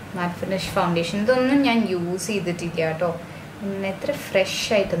മാറ്റ് ഫിനിഷ് ഫൗണ്ടേഷൻ. ഇതൊന്നും ഞാൻ യൂസ് ചെയ്തിട്ടില്ല കേട്ടോ, എത്ര ഫ്രഷ്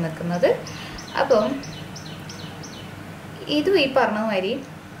ആയിട്ട് നിൽക്കുന്നത്. അപ്പം ഇതും ഈ പറഞ്ഞ മാതിരി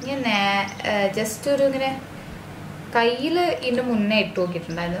ഞാൻ ജസ്റ്റ് ഒരു ഇങ്ങനെ കയ്യിൽ ഇതിൻ്റെ മുന്നേ ഇട്ട്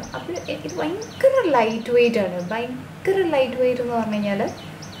നോക്കിയിട്ടുണ്ടായിരുന്നു. അപ്പോൾ ഇത് ഭയങ്കര ലൈറ്റ് വെയിറ്റ് ആണ്. ഭയങ്കര ലൈറ്റ് വെയിറ്റ് എന്ന് പറഞ്ഞു കഴിഞ്ഞാൽ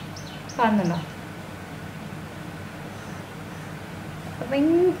കാണുന്നുണ്ടോ?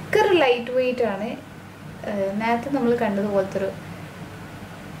 ഭയങ്കര ലൈറ്റ് വെയിറ്റ് ആണ്. നേരത്തെ നമ്മൾ കണ്ടതുപോലത്തെ ഒരു,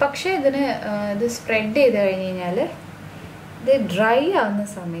 പക്ഷേ ഇതിന് ഇത് സ്പ്രെഡ് ചെയ്ത് കഴിഞ്ഞ് കഴിഞ്ഞാൽ ഇത് ഡ്രൈ ആവുന്ന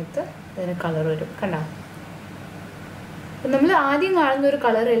സമയത്ത് ഇതിന് കളർ വരും. കണ്ടോ? നമ്മൾ ആദ്യം കാണുന്ന ഒരു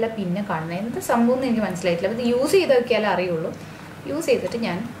കളറല്ല പിന്നെ കാണുന്നത്. എന്താ സംഭവം എന്ന് എനിക്ക് മനസ്സിലായിട്ടില്ല. അപ്പോൾ ഇത് യൂസ് ചെയ്ത് നോക്കിയാലേ അറിയുള്ളൂ. യൂസ് ചെയ്തിട്ട്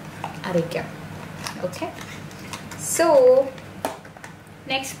ഞാൻ അറിയിക്കാം. ഓക്കെ, സോ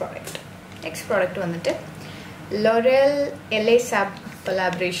നെക്സ്റ്റ് പ്രോഡക്റ്റ് വന്നിട്ട് ലോറിയൽ LA സാബ്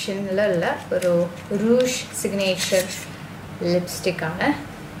കൊളാബറേഷനിലുള്ള ഒരു റൂഷ് സിഗ്നേച്ചർ ലിപ്സ്റ്റിക്കാണ്.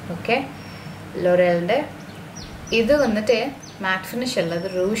 ഓക്കെ, ലോറിയലിൻ്റെ ഇത് വന്നിട്ട് മാറ്റ് ഫിനിഷ് അല്ല, ഇത്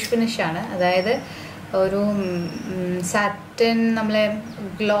റൂഷ് ഫിനിഷാണ്. അതായത് ഒരു സാറ്റൻ, നമ്മളെ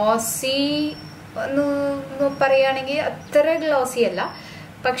ഗ്ലോസി എന്ന് പറയുകയാണെങ്കിൽ അത്ര ഗ്ലോസി അല്ല,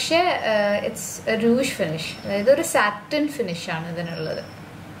 പക്ഷേ ഇറ്റ്സ് റൂഷ് ഫിനിഷ്. അതായത് ഒരു സാറ്റൻ ഫിനിഷാണ് ഇതിനുള്ളത്.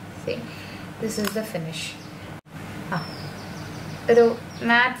 This is the finish. ഒരു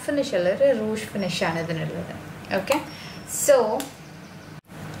മാറ്റ് ഫിനിഷ് അല്ല, ഒരു റൂഷ് ഫിനിഷാണ് ഇതിനുള്ളത്. ഓക്കെ, സോ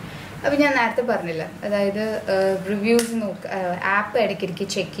അപ്പം ഞാൻ നേരത്തെ പറഞ്ഞില്ല, അതായത് റിവ്യൂസ് നോക്കുക, ആപ്പ് ഇടയ്ക്കിടയ്ക്ക്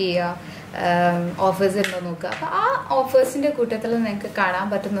ചെക്ക് ചെയ്യുക, ഓഫേഴ്സ് ഉണ്ടോ നോക്കുക. അപ്പോൾ ആ ഓഫേഴ്സിൻ്റെ കൂട്ടത്തിൽ നിങ്ങൾക്ക് കാണാൻ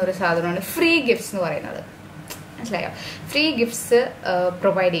പറ്റുന്ന ഒരു സാധനമാണ് ഫ്രീ ഗിഫ്റ്റ്സ് എന്ന് പറയുന്നത്. മനസ്സിലായോ? ഫ്രീ ഗിഫ്റ്റ്സ്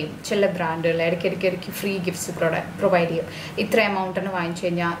പ്രൊവൈഡ് ചെയ്യും ചില ബ്രാൻഡുകൾ. ഇടയ്ക്കിടയ്ക്ക് ഫ്രീ ഗിഫ്റ്റ്സ് പ്രൊവൈഡ് ചെയ്യും. ഇത്ര എമൗണ്ടിന് വാങ്ങിച്ചു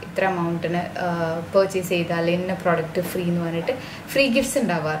കഴിഞ്ഞാൽ ഇത്ര എമൗണ്ടിന് പർച്ചേസ് ചെയ്താൽ ഇന്ന പ്രോഡക്റ്റ് ഫ്രീ എന്ന് പറഞ്ഞിട്ട് ഫ്രീ ഗിഫ്റ്റ്സ്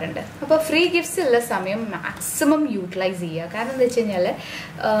ഉണ്ടാവാറുണ്ട്. അപ്പോൾ ഫ്രീ ഗിഫ്റ്റ്സ് ഉള്ള സമയം മാക്സിമം യൂട്ടിലൈസ് ചെയ്യുക. കാരണം എന്താ വെച്ച് കഴിഞ്ഞാൽ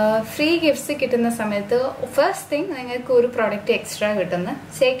ഫ്രീ ഗിഫ്റ്റ്സ് കിട്ടുന്ന സമയത്ത് ഫസ്റ്റ് തിങ് നിങ്ങൾക്ക് ഒരു പ്രോഡക്റ്റ് എക്സ്ട്രാ കിട്ടുന്നു.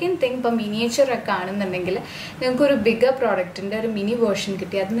 സെക്കൻഡ് തിങ്, ഇപ്പോൾ മിനിയേച്ചറൊക്കെ ആണെന്നുണ്ടെങ്കിൽ നിങ്ങൾക്ക് ഒരു ബിഗർ പ്രോഡക്റ്റിൻ്റെ ഒരു മിനി വേർഷൻ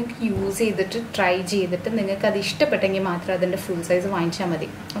കിട്ടി, അത് നിങ്ങൾക്ക് യൂസ് ചെയ്തിട്ട് ട്രൈ ചെയ്തിട്ട് നിങ്ങൾക്ക് അത് ഇഷ്ടപ്പെട്ടെങ്കിൽ മാത്രം അതിൻ്റെ ഫുൾ സൈസ് വാങ്ങിച്ചാൽ മതി.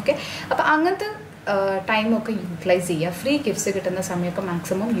 ഓക്കെ, അപ്പോൾ അങ്ങനത്തെ ടൈമൊക്കെ യൂട്ടിലൈസ് ചെയ്യുക. ഫ്രീ ഗിഫ്റ്റ്സ് കിട്ടുന്ന സമയമൊക്കെ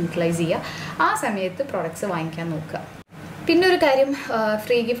മാക്സിമം യൂട്ടിലൈസ് ചെയ്യുക. ആ സമയത്ത് പ്രോഡക്റ്റ്സ് വാങ്ങിക്കാൻ നോക്കുക. പിന്നെ ഒരു കാര്യം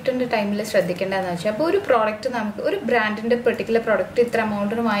ഫ്രീ ഗിഫ്റ്റിൻ്റെ ടൈമിൽ ശ്രദ്ധിക്കേണ്ടതെന്ന് വെച്ചാൽ, അപ്പോൾ ഒരു പ്രോഡക്റ്റ് നമുക്ക് ഒരു ബ്രാൻഡിൻ്റെ പെർട്ടിക്കുലർ പ്രോഡക്റ്റ് ഇത്ര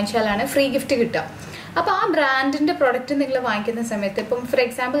എമൗണ്ടിന് വാങ്ങിച്ചാലാണ് ഫ്രീ ഗിഫ്റ്റ് കിട്ടുക. അപ്പോൾ ആ ബ്രാൻഡിൻ്റെ പ്രോഡക്റ്റ് നിങ്ങൾ വാങ്ങിക്കുന്ന സമയത്ത്, ഇപ്പം ഫോർ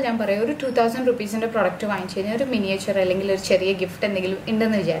എക്സാമ്പിൾ ഞാൻ പറയാം, ഒരു 2000 റുപ്പീസിൻ്റെ പ്രോഡക്റ്റ് വാങ്ങിച്ചു കഴിഞ്ഞാൽ ഒരു മിനിയേച്ചർ അല്ലെങ്കിൽ ഒരു ചെറിയ ഗിഫ്റ്റ് എന്തെങ്കിലും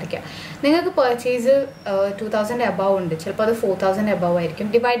ഉണ്ടെന്ന് വിചാരിക്കുക. നിങ്ങൾക്ക് പർച്ചേസ് 2000 എബവ് ഉണ്ട്, ചിലപ്പോൾ അത് 4000 എബവ് ആയിരിക്കും.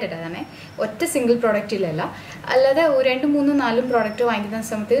 ഡിവൈഡഡ് ആണ്, ഒറ്റ സിംഗിൾ പ്രോഡക്റ്റിലല്ല. അല്ലാതെ 2, 3, 4 പ്രോഡക്റ്റ് വാങ്ങിക്കുന്ന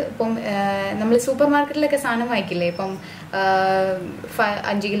സമയത്ത് ഇപ്പം നമ്മൾ സൂപ്പർ മാർക്കറ്റിലൊക്കെ സാധനം വാങ്ങിക്കില്ലേ, ഇപ്പം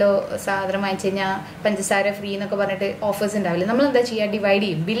 5 കിലോ സാധനം വാങ്ങിച്ചു കഴിഞ്ഞാൽ പഞ്ചസാര ഫ്രീ എന്നൊക്കെ പറഞ്ഞിട്ട് ഓഫേഴ്സ് ഉണ്ടാവില്ല. നമ്മൾ എന്താ ചെയ്യുക? ഡിവൈഡ്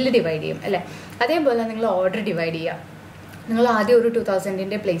ചെയ്യും, ബില്ല് ഡിവൈഡ് ചെയ്യും അല്ലേ? അതേപോലെ നിങ്ങൾ ഓർഡർ ഡിവൈഡ് ചെയ്യുക. നിങ്ങൾ ആദ്യം ഒരു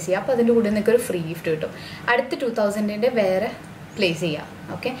 2000ൻ്റെ പ്ലേസ് ചെയ്യുക, അപ്പോൾ അതിൻ്റെ കൂടെ നിങ്ങൾക്ക് ഒരു ഫ്രീ ഗിഫ്റ്റ് കിട്ടും. അടുത്ത 2000ൻ്റെ വേറെ പ്ലേസ് ചെയ്യുക.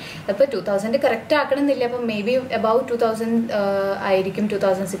 ഓക്കെ, അപ്പോൾ 2000 കറക്റ്റ് ആക്കണമെന്നില്ല. അപ്പം മേ ബി അബൌട്ട് 2000 ആയിരിക്കും,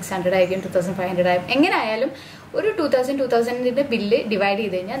 2600 ആയിരിക്കും, 2500 ആയിരിക്കും. എങ്ങനെ ആയാലും ഒരു 2000ൻ്റെ ബില്ല് ഡിവൈഡ്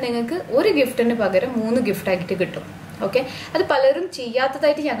ചെയ്ത് കഴിഞ്ഞാൽ നിങ്ങൾക്ക് ഒരു ഗിഫ്റ്റിന് പകരം 3 ഗിഫ്റ്റ് ആയിട്ട് കിട്ടും. ഓക്കെ, അത് പലരും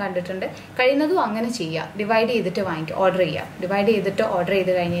ചെയ്യാത്തതായിട്ട് ഞാൻ കണ്ടിട്ടുണ്ട്. കഴിയുന്നതും അങ്ങനെ ചെയ്യുക, ഡിവൈഡ് ചെയ്തിട്ട് വാങ്ങിക്കുക, ഓർഡർ ചെയ്യുക. ഡിവൈഡ് ചെയ്തിട്ട് ഓർഡർ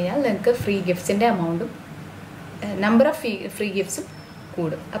ചെയ്ത് കഴിഞ്ഞ് കഴിഞ്ഞാൽ നിങ്ങൾക്ക് ഫ്രീ ഗിഫ്റ്റ്സിൻ്റെ എമൗണ്ടും നമ്പർ ഓഫ് ഫ്രീ ഗിഫ്റ്റ്സും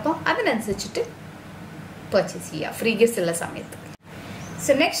കൂടും. അപ്പം അതിനനുസരിച്ചിട്ട് പർച്ചേസ് ചെയ്യുക ഫ്രീ ഗിഫ്റ്റ്സ് ഉള്ള സമയത്ത്.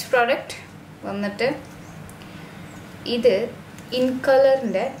 സോ നെക്സ്റ്റ് പ്രോഡക്റ്റ് വന്നിട്ട് ഇത്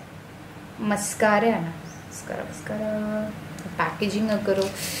ഇൻകളറിൻ്റെ മസ്കാരയാണ്. മസ്കാര പാക്കേജിങ് ഒക്കെ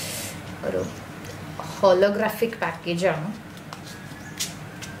ഒരു holographic package ആണ്.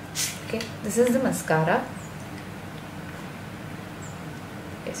 Okay, this is the mascara.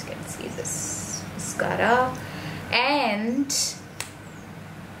 You guys can see this. mascara and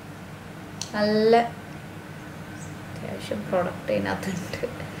നല്ല അത്യാവശ്യം പ്രോഡക്റ്റ് അതിനകത്തുണ്ട്.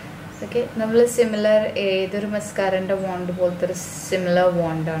 ഓക്കെ, നമ്മൾ സിമിലർ ഏതൊരു മസ്കാരൻ്റെ വോണ്ട് പോലത്തെ ഒരു similar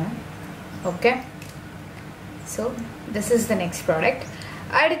വോണ്ടാണ്. Okay, so this is the next product.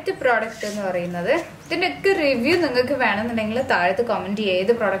 അടുത്ത പ്രോഡക്റ്റ് എന്ന് പറയുന്നത്, ഇതിൻ്റെയൊക്കെ റിവ്യൂ നിങ്ങൾക്ക് വേണമെന്നുണ്ടെങ്കിൽ താഴത്ത് കമൻറ്റ് ചെയ്യുക.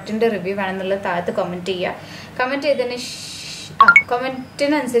 ഏത് പ്രോഡക്റ്റിൻ്റെ റിവ്യൂ വേണമെന്നുള്ളത് താഴത്ത് കമൻറ്റ് ചെയ്യുക. കമൻറ്റ് ചെയ്തതിന്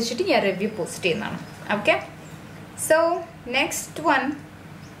കമൻറ്റിനനുസരിച്ചിട്ട് ഞാൻ റിവ്യൂ പോസ്റ്റ് ചെയ്യുന്നതാണ്. Okay, so next one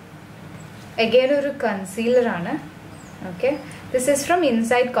again ഒരു കൺസീലറാണ്. Okay, this is from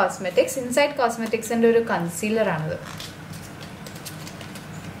inside cosmetics. Inside കോസ്മെറ്റിക്സിൻ്റെ ഒരു കൺസീലറാണിത്.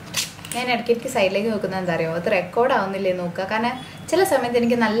 ഞാൻ ഇടയ്ക്കിടയ്ക്ക് സൈഡിലേക്ക് നോക്കുന്നത് എന്താ അറിയുമോ, അത് റെക്കോർഡ് ആവുന്നില്ലേ നോക്കുക. കാരണം ചില സമയത്ത്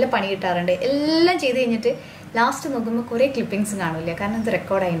എനിക്ക് നല്ല പണി കിട്ടാറുണ്ട്. എല്ലാം ചെയ്ത് കഴിഞ്ഞിട്ട് ലാസ്റ്റ് നോക്കുമ്പോൾ കുറേ ക്ലിപ്പിങ്സ് കാണില്ല, കാരണം ഇത്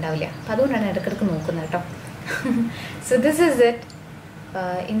റെക്കോർഡായി ഉണ്ടാവില്ല. അപ്പം അതുകൊണ്ടാണ് ഇടയ്ക്കിടയ്ക്ക് നോക്കുന്നത് കേട്ടോ. So this is it,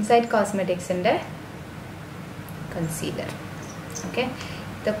 inside കോസ്മെറ്റിക്സിൻ്റെ concealer. Okay,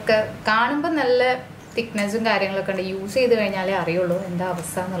 ഇതൊക്കെ കാണുമ്പോൾ നല്ല തിക്നെസ്സും കാര്യങ്ങളൊക്കെ ഉണ്ട്. യൂസ് ചെയ്ത് കഴിഞ്ഞാലേ അറിയുള്ളൂ എന്താ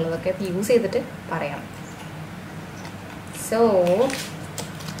അവസ്ഥ എന്നുള്ളതൊക്കെ. യൂസ് ചെയ്തിട്ട് പറയാം. സോ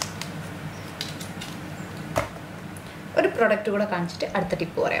ഒരു പ്രൊഡക്റ്റ് കൂടെ കാണിച്ചിട്ട് അടുത്ത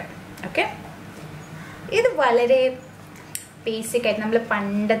ടിപ്പ് പറയാം. ഓക്കെ, ഇത് വളരെ ബേസിക് ആയിട്ട് നമ്മൾ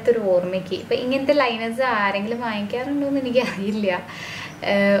പണ്ടത്തെ ഒരു ഓർമ്മയ്ക്ക്, ഇപ്പം ഇങ്ങനത്തെ ലൈനേഴ്സ് ആരെങ്കിലും വാങ്ങിക്കാറുണ്ടോ എന്ന് എനിക്കറിയില്ല.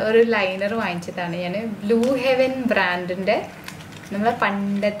 ഒരു ലൈനർ വാങ്ങിച്ചതാണ് ഞാൻ, ബ്ലൂ ഹെവൻ ബ്രാൻഡിൻ്റെ നമ്മളെ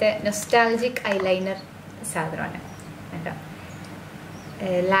പണ്ടത്തെ നൊസ്റ്റാൾജിക് ഐലൈനർ സാധനമാണ് കേട്ടോ.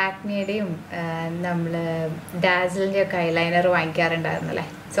 ലാക്മിയുടെയും നമ്മൾ ഡാസിലിൻ്റെ ഒക്കെ ഐലൈനർ വാങ്ങിക്കാറുണ്ടായിരുന്നല്ലേ.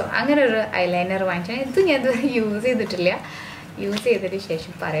 സോ അങ്ങനെ ഒരു ഐലൈനർ വാങ്ങിച്ചാൽ ഇത് ഞാൻ യൂസ് ചെയ്തിട്ടില്ല. യൂസ് ചെയ്തതിന്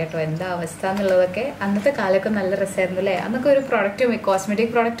ശേഷം പറയട്ടോ എന്താ അവസ്ഥ എന്നുള്ളതൊക്കെ. അന്നത്തെ കാലമൊക്കെ നല്ല രസമായിരുന്നു അല്ലേ. അന്നൊക്കെ ഒരു പ്രോഡക്റ്റ്,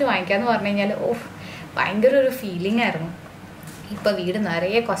 കോസ്മെറ്റിക് പ്രോഡക്റ്റ് വാങ്ങിക്കാമെന്ന് പറഞ്ഞു കഴിഞ്ഞാൽ ഭയങ്കര ഒരു ഫീലിംഗ് ആയിരുന്നു. ഇപ്പോൾ വീട്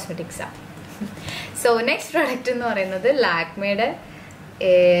നിറയെ കോസ്മെറ്റിക്സാണ്. സോ നെക്സ്റ്റ് പ്രോഡക്റ്റ് എന്ന് പറയുന്നത് ലാക്മിയുടെ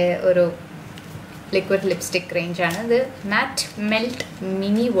ഒരു ലിക്വിഡ് ലിപ്സ്റ്റിക് റേഞ്ചാണ്. ഇത് മാറ്റ് melt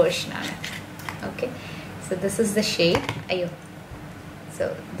mini വേർഷനാണ്. Okay, so this is the shade. So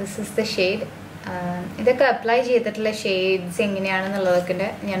this is the shade. ഇതൊക്കെ അപ്ലൈ ചെയ്തിട്ടുള്ള ഷെയ്ഡ്സ് എങ്ങനെയാണെന്നുള്ളതൊക്കെ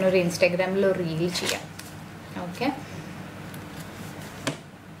ഞാനൊരു ഇൻസ്റ്റാഗ്രാമിൽ ഒരു റീൽ ചെയ്യാം. ഓക്കെ,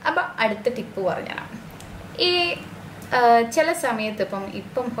 അപ്പം അടുത്ത ടിപ്പ് പറഞ്ഞതാണ്. ഈ ചില സമയത്ത്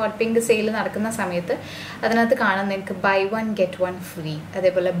ഇപ്പം ഹോട്ട് പിങ്ക് സെയിൽ നടക്കുന്ന സമയത്ത് അതിനകത്ത് കാണാൻ നിങ്ങൾക്ക് ബൈ 1 get 1 ഫ്രീ,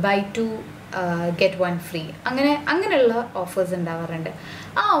 അതേപോലെ ബൈ 2 get 1 ഫ്രീ, അങ്ങനെയുള്ള ഓഫേഴ്സ് ഉണ്ടാവാറുണ്ട്.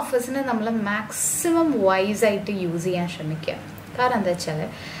 ആ ഓഫേഴ്സിനെ നമ്മൾ മാക്സിമം വൈസായിട്ട് യൂസ് ചെയ്യാൻ ശ്രമിക്കുക. കാരണം എന്താ വെച്ചാൽ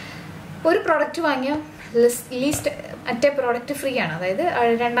ഒരു പ്രോഡക്റ്റ് വാങ്ങിയാൽ ലീസ്റ്റ് മറ്റേ പ്രോഡക്റ്റ് ഫ്രീ ആണ്. അതായത്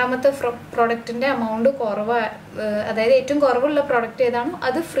രണ്ടാമത്തെ പ്രോഡക്റ്റിൻ്റെ എമൗണ്ട് കുറവ്, അതായത് ഏറ്റവും കുറവുള്ള പ്രോഡക്റ്റ് ഏതാണോ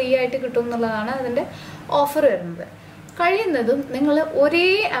അത് ഫ്രീ ആയിട്ട് കിട്ടും എന്നുള്ളതാണ് അതിൻ്റെ ഓഫർ വരുന്നത്. കഴിയുന്നതും നിങ്ങൾ ഒരേ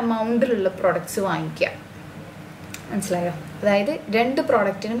എമൗണ്ടിലുള്ള പ്രോഡക്റ്റ്സ് വാങ്ങിക്കുക. മനസ്സിലായോ? അതായത് രണ്ട്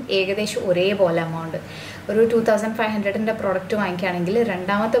പ്രോഡക്റ്റിനും ഏകദേശം ഒരേപോലെ എമൗണ്ട്. ഒരു 2500 പ്രോഡക്റ്റ് വാങ്ങിക്കുകയാണെങ്കിൽ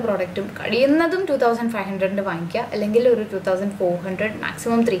രണ്ടാമത്തെ പ്രോഡക്റ്റും കഴിയുന്നതും 2500 വാങ്ങിക്കുക, അല്ലെങ്കിൽ ഒരു 2400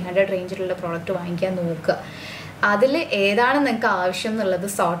 മാക്സിമം 300 റേഞ്ചിലുള്ള പ്രോഡക്റ്റ് വാങ്ങിക്കാൻ നോക്കുക. അതിൽ ഏതാണ് നിങ്ങൾക്ക് ആവശ്യം എന്നുള്ളത്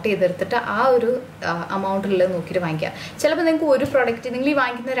സോർട്ട് ചെയ്തെടുത്തിട്ട് ആ ഒരു എമൗണ്ടിലുള്ളത് നോക്കിയിട്ട് വാങ്ങിക്കുക. ചിലപ്പോൾ നിങ്ങൾക്ക് ഒരു പ്രോഡക്റ്റ്, നിങ്ങൾ ഈ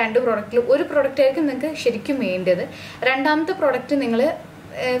വാങ്ങിക്കുന്ന 2 പ്രോഡക്റ്റിൽ ഒരു പ്രോഡക്റ്റ് ആയിരിക്കും നിങ്ങൾക്ക് ശരിക്കും വേണ്ടത്. രണ്ടാമത്തെ പ്രോഡക്റ്റ് നിങ്ങൾ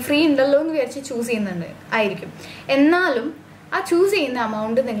ഫ്രീ ഉണ്ടല്ലോ എന്ന് വിചാരിച്ച് ചൂസ് ചെയ്യുന്നുണ്ട് ആയിരിക്കും. എന്നാലും ആ ചൂസ് ചെയ്യുന്ന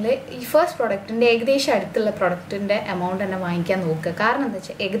എമൗണ്ട് നിങ്ങൾ ഈ ഫസ്റ്റ് പ്രോഡക്റ്റിൻ്റെ ഏകദേശം അടുത്തുള്ള പ്രോഡക്റ്റിൻ്റെ എമൗണ്ട് തന്നെ വാങ്ങിക്കാൻ നോക്കുക. കാരണം എന്താ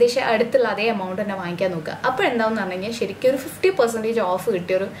വെച്ചാൽ ഏകദേശം അടുത്തുള്ള അതേ എമൗണ്ട് തന്നെ വാങ്ങിക്കാൻ നോക്കുക. അപ്പോൾ എന്താണെന്ന് പറഞ്ഞു കഴിഞ്ഞാൽ ശരിക്കും ഒരു 50% ഓഫ്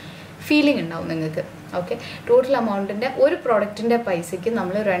കിട്ടിയൊരു ഫീലിംഗ് ഉണ്ടാവും നിങ്ങൾക്ക്. ഓക്കെ, ടോട്ടൽ എമൗണ്ടിൻ്റെ ഒരു പ്രോഡക്റ്റിൻ്റെ പൈസയ്ക്ക്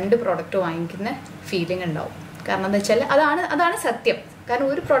നമ്മൾ 2 പ്രോഡക്റ്റ് വാങ്ങിക്കുന്ന ഫീലിംഗ് ഉണ്ടാവും. കാരണം എന്താ വെച്ചാൽ അതാണ് സത്യം. കാരണം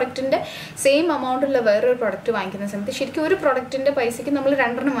ഒരു പ്രോഡക്റ്റിൻ്റെ സെയിം എമൗണ്ടുള്ള വേറൊരു പ്രോഡക്റ്റ് വാങ്ങിക്കുന്ന സമയത്ത് ശരിക്കും ഒരു പ്രോഡക്റ്റിൻ്റെ പൈസയ്ക്ക് നമ്മൾ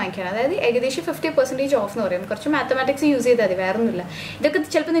 2 വാങ്ങിക്കണം. അതായത് ഏകദേശം 50% ഓഫ് എന്ന് പറയുന്നത്. കുറച്ച് മാത്തമാറ്റിക്സ് യൂസ് ചെയ്താൽ മതി, വേറെ ഒന്നുമില്ല. ഇതൊക്കെ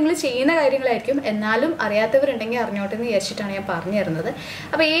ചിലപ്പോൾ നിങ്ങൾ ചെയ്യുന്ന കാര്യങ്ങളായിരിക്കും, എന്നാലും അറിയാത്തവരുണ്ടെങ്കിൽ അറിഞ്ഞോട്ടെ എന്ന് വിചാരിച്ചിട്ടാണ് ഞാൻ പറഞ്ഞു തരുന്നത്.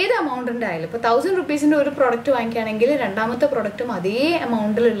 അപ്പോൾ ഏത് എമൗണ്ടിൻ്റെ ആയാലും ഇപ്പോൾ 1000 റുപ്പീസിൻ്റെ ഒരു പ്രോഡക്റ്റ് വാങ്ങിക്കുകയാണെങ്കിൽ രണ്ടാമത്തെ പ്രോഡക്റ്റും അതേ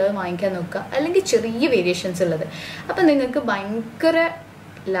എമൗണ്ടിലുള്ളത് വാങ്ങിക്കാൻ നോക്കുക, അല്ലെങ്കിൽ ചെറിയ വേരിയേഷൻസ് ഉള്ളത്. അപ്പം നിങ്ങൾക്ക് ഭയങ്കര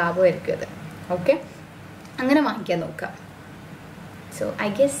ലാഭമായിരിക്കും അത്. ഓക്കെ, അങ്ങനെ വാങ്ങിക്കാൻ നോക്കുക. സോ ഐ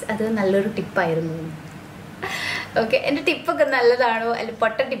ഗെസ് അത് നല്ലൊരു ടിപ്പായിരുന്നു. ഓക്കെ, എൻ്റെ ടിപ്പൊക്കെ നല്ലതാണോ അല്ലെങ്കിൽ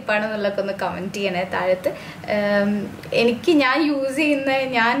പൊട്ട ടിപ്പാണോ എന്നുള്ളതൊക്കെ ഒന്ന് കമൻറ്റ് ചെയ്യണേ താഴത്ത്.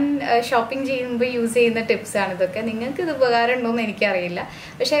 ഞാൻ ഷോപ്പിംഗ് ചെയ്യുമ്പോൾ യൂസ് ചെയ്യുന്ന ടിപ്സാണ് ഇതൊക്കെ. നിങ്ങൾക്ക് ഇത് ഉപകാരം ഉണ്ടോയെന്ന് എനിക്കറിയില്ല,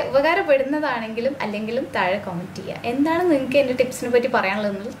 പക്ഷേ ഉപകാരപ്പെടുന്നതാണെങ്കിലും അല്ലെങ്കിലും താഴെ കമൻറ്റ് ചെയ്യുക. എന്താണ് നിങ്ങൾക്ക് എൻ്റെ ടിപ്സിനെ പറ്റി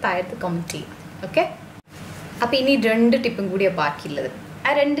പറയാനുള്ളതെന്നുള്ളത് താഴത്ത് കമൻറ്റ് ചെയ്യുക. ഓക്കെ, അപ്പോൾ ഇനി 2 ടിപ്പും കൂടിയാണ് ബാക്കിയുള്ളത്.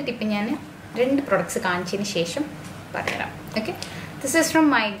 ആ 2 ടിപ്പ് ഞാൻ 2 പ്രൊഡക്ട്സ് കാണിച്ചതിന് ശേഷം പറയാം. Okay, this is from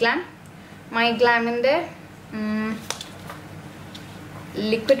MyGlamm. MyGlammൻ്റെ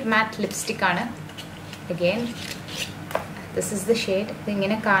liquid mat lipstick ആണ്. again this is the shade.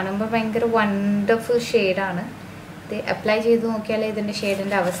 ഇതിങ്ങനെ കാണുമ്പോൾ ഭയങ്കര വണ്ടർഫുൾ ഷെയ്ഡാണ്. ഇത് അപ്ലൈ ചെയ്ത് നോക്കിയാലേ ഇതിൻ്റെ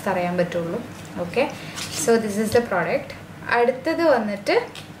ഷെയ്ഡിൻ്റെ അവസ്ഥ അറിയാൻ പറ്റുള്ളൂ. Okay, so this is the product. അടുത്തത് വന്നിട്ട്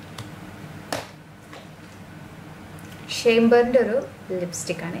ഷേംബറിൻ്റെ ഒരു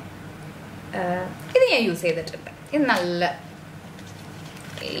ലിപ്സ്റ്റിക്കാണ്. ഇത് ഞാൻ യൂസ് ചെയ്തിട്ടുണ്ട്. ഇത് നല്ല,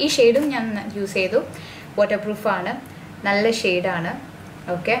 ഈ ഷെയ്ഡും ഞാൻ യൂസ് ചെയ്തു. വാട്ടർ പ്രൂഫാണ്, നല്ല ഷെയ്ഡാണ്.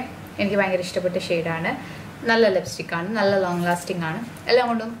 ഓക്കെ, എനിക്ക് ഭയങ്കര ഇഷ്ടപ്പെട്ട ഷെയ്ഡാണ്. നല്ല ലിപ്സ്റ്റിക്കാണ്, നല്ല ലോങ് ലാസ്റ്റിംഗ് ആണ്, എല്ലാം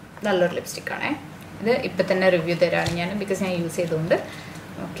കൊണ്ടും നല്ലൊരു ലിപ്സ്റ്റിക്കാണ്. ഇത് ഇപ്പം തന്നെ റിവ്യൂ തരാണ് ഞാൻ, ബിക്കോസ് ഞാൻ യൂസ് ചെയ്തുകൊണ്ട്.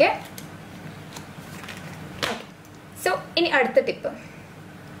 ഓക്കെ, സോ ഇനി അടുത്ത ടിപ്പ്.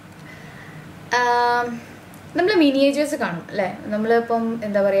 നമ്മൾ മിനിയേച്ചേഴ്സ് കാണും അല്ലേ, നമ്മളിപ്പം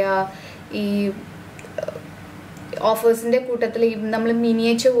എന്താ പറയുക, ഈ ഓഫേഴ്സിൻ്റെ കൂട്ടത്തിൽ നമ്മൾ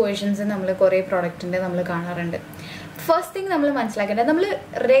മിനിയേച്ചർ വേർഷൻസ് നമ്മൾ കുറേ പ്രോഡക്റ്റിൻ്റെ നമ്മൾ കാണാറുണ്ട്. ഫസ്റ്റ് തിങ് നമ്മൾ മനസ്സിലാക്കേണ്ടത്, നമ്മൾ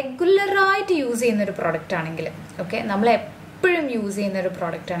റെഗുലറായിട്ട് യൂസ് ചെയ്യുന്നൊരു പ്രോഡക്റ്റ് ആണെങ്കിൽ, ഓക്കെ, നമ്മൾ എപ്പോഴും യൂസ് ചെയ്യുന്നൊരു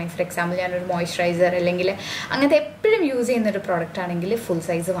പ്രോഡക്റ്റ് ആണെങ്കിൽ, ഫോർ എക്സാമ്പിൾ ഞാനൊരു മോയ്സ്ചറൈസർ അല്ലെങ്കിൽ അങ്ങനത്തെ എപ്പോഴും യൂസ് ചെയ്യുന്നൊരു പ്രോഡക്റ്റ് ആണെങ്കിൽ ഫുൾ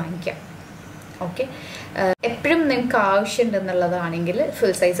സൈസ് വാങ്ങിക്കാം. ഓക്കെ, എപ്പോഴും നിങ്ങൾക്ക് ആവശ്യമുണ്ടെന്നുള്ളതാണെങ്കിൽ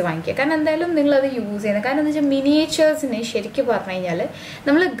ഫുൾ സൈസ് വാങ്ങിക്കുക. കാരണം എന്തായാലും നിങ്ങളത് യൂസ് ചെയ്യുന്നത്, കാരണം എന്താ വെച്ചാൽ മിനിയേച്ചേഴ്സിന് ശരിക്കും പറഞ്ഞു കഴിഞ്ഞാൽ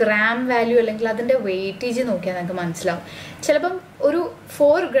നമ്മൾ ഗ്രാം വാല്യൂ അല്ലെങ്കിൽ അതിൻ്റെ വെയിറ്റേജ് നോക്കിയാൽ നമുക്ക് മനസ്സിലാവും. ചിലപ്പം ഒരു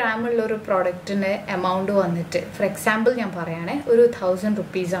 4 ഗ്രാമുള്ള ഒരു പ്രോഡക്റ്റിന് എമൗണ്ട് വന്നിട്ട്, ഫോർ എക്സാമ്പിൾ ഞാൻ പറയുകയാണെ, ഒരു 1000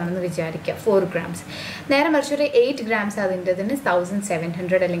 rupees ആണെന്ന് വിചാരിക്കുക 4 grams. നേരെ മറിച്ച് ഒരു 8 grams അതിൻ്റെതിന്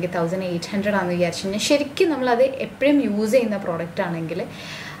 1700 അല്ലെങ്കിൽ 1800 ആണെന്ന് വിചാരിച്ചു കഴിഞ്ഞാൽ ശരിക്കും നമ്മളത് എപ്പോഴും യൂസ് ചെയ്യുന്ന പ്രോഡക്റ്റ് ആണെങ്കിൽ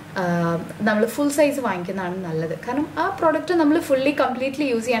നമ്മൾ ഫുൾ സൈസ് വാങ്ങിക്കുന്നതാണ് നല്ലത്. കാരണം ആ പ്രോഡക്റ്റ് നമ്മൾ ഫുള്ളി കംപ്ലീറ്റ്ലി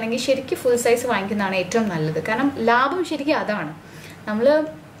യൂസ് ചെയ്യുകയാണെങ്കിൽ ശരിക്കും ഫുൾ സൈസ് വാങ്ങിക്കുന്നതാണ് ഏറ്റവും നല്ലത്. കാരണം ലാഭം ശരിക്കും അതാണ്.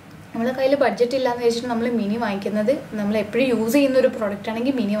 നമ്മളെ കയ്യിൽ ബഡ്ജറ്റ് ഇല്ലയെന്ന് വെച്ചിട്ട് നമ്മൾ മിനി വാങ്ങിക്കുന്നത്, നമ്മൾ എപ്പോഴും യൂസ് ചെയ്യുന്ന ഒരു പ്രോഡക്റ്റ്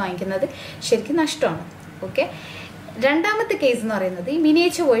ആണെങ്കിൽ മിനി വാങ്ങിക്കുന്നത് ശരിക്കും നഷ്ടമാണ്. ഓക്കെ, രണ്ടാമത്തെ കേസ് എന്ന് പറയുന്നത്, ഈ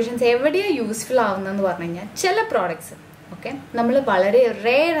മിനിയേച്ചർ വേർഷൻസ് എവിടെയാണ് യൂസ്ഫുൾ ആവുന്നതെന്ന് പറഞ്ഞു കഴിഞ്ഞാൽ, ചില പ്രോഡക്ട്സ് ഓക്കെ നമ്മൾ വളരെ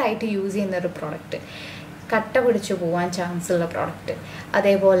റെയർ ആയിട്ട് യൂസ് ചെയ്യുന്ന ഒരു പ്രോഡക്റ്റ്, കട്ട പിടിച്ചു പോകാൻ ചാൻസ് ഉള്ള പ്രോഡക്റ്റ്,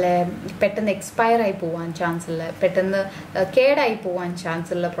 അതേപോലെ പെട്ടെന്ന് എക്സ്പയർ ആയി പോകാൻ ചാൻസ് ഉള്ള, പെട്ടെന്ന് കേടായി പോകാൻ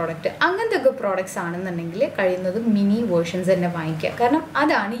ചാൻസ് ഉള്ള പ്രോഡക്റ്റ്, അങ്ങനത്തെ ഒക്കെ പ്രോഡക്ട്സ് ആണെന്നുണ്ടെങ്കിൽ കഴിയുന്നത് മിനി വേർഷൻസ് തന്നെ വാങ്ങിക്കുക. കാരണം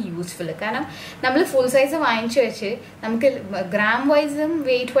അതാണ് യൂസ്ഫുൾ. കാരണം നമ്മൾ ഫുൾ സൈസ് വാങ്ങിച്ചു വെച്ച് നമുക്ക് ഗ്രാം വൈസും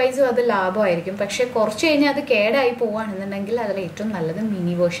വെയിറ്റ് വൈസും അത് ലാഭമായിരിക്കും. പക്ഷേ കുറച്ച് കഴിഞ്ഞാൽ അത് കേടായി പോവുകയാണെന്നുണ്ടെങ്കിൽ അതിൽ ഏറ്റവും നല്ലത്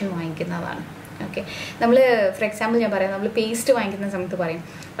മിനി വേർഷൻ വാങ്ങിക്കുന്നതാണ്. ഓക്കെ, നമ്മൾ ഫോർ എക്സാമ്പിൾ ഞാൻ പറയാം, നമ്മൾ പേസ്റ്റ് വാങ്ങിക്കുന്ന സമയത്ത് പറയും,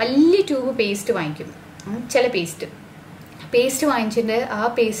 വലിയ ട്യൂബ് പേസ്റ്റ് വാങ്ങിക്കും. ചില പേസ്റ്റ് വാങ്ങിച്ചിട്ട് ആ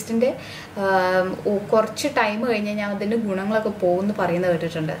പേസ്റ്റിൻ്റെ കുറച്ച് ടൈം കഴിഞ്ഞ് ഞാൻ അതിൻ്റെ ഗുണങ്ങളൊക്കെ പോകുമെന്ന് പറയുന്നത്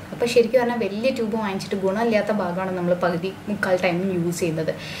കേട്ടിട്ടുണ്ട്. അപ്പോൾ ശരിക്കും പറഞ്ഞാൽ വലിയ ട്യൂബ് വാങ്ങിച്ചിട്ട് ഗുണമില്ലാത്ത ഭാഗമാണ് നമ്മൾ മുക്കാൽ ടൈമും യൂസ്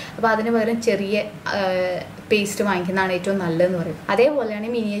ചെയ്യുന്നത്. അപ്പോൾ അതിന് പകരം ചെറിയ പേസ്റ്റ് വാങ്ങിക്കുന്നതാണ് ഏറ്റവും നല്ലതെന്ന് പറയും. അതേപോലെയാണ്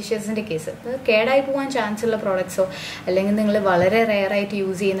മിനിയേച്ചേഴ്സിൻ്റെ കേസ്. കേടായി പോകാൻ ചാൻസ് ഉള്ള പ്രോഡക്ട്സോ അല്ലെങ്കിൽ നിങ്ങൾ വളരെ റെയറായിട്ട്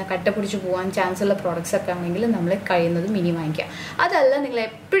യൂസ് ചെയ്യുന്ന കട്ട പിടിച്ച് പോകാൻ ചാൻസ് ഉള്ള പ്രോഡക്ട്സ് ഒക്കെ ആണെങ്കിൽ നമ്മൾ കഴിയുന്നത് മിനി വാങ്ങിക്കുക. അതല്ല നിങ്ങൾ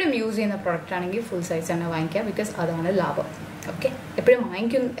എപ്പോഴും യൂസ് ചെയ്യുന്ന പ്രോഡക്റ്റ് ആണെങ്കിൽ ഫുൾ സൈസ് തന്നെ വാങ്ങിക്കുക, ബിക്കോസ് അതാണ് ലാഭം. ഓക്കെ,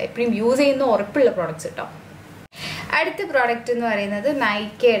 എപ്പോഴും യൂസ് ചെയ്യുന്ന ഉറപ്പുള്ള പ്രോഡക്ട്സ് കേട്ടോ. അടുത്ത പ്രോഡക്റ്റ് എന്ന് പറയുന്നത്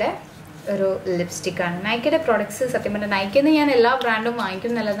നൈക്കയുടെ ഒരു ലിപ്സ്റ്റിക്കാണ്. നൈക്കയുടെ പ്രോഡക്ട്സ് സത്യം പറഞ്ഞാൽ നൈക്കയിൽ നിന്ന് ഞാൻ എല്ലാ ബ്രാൻഡും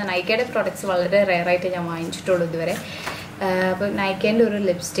വാങ്ങിക്കുന്നതല്ലാതെ നൈക്കയുടെ പ്രോഡക്ട്സ് വളരെ റെയറായിട്ട് ഞാൻ വാങ്ങിച്ചിട്ടുള്ളൂ ഇതുവരെ. അപ്പോൾ നൈക്കേൻ്റെ ഒരു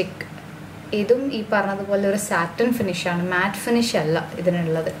ലിപ്സ്റ്റിക്ക്, ഇതും ഈ പറഞ്ഞതുപോലെ ഒരു സാറ്റൻ ഫിനിഷാണ്, മാറ്റ് ഫിനിഷ് അല്ല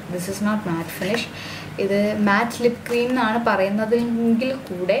ഇതിനുള്ളത്. This is not mat finish. ഇത് മാറ്റ് ലിപ് ക്രീം എന്നാണ് പറയുന്നതെങ്കിൽ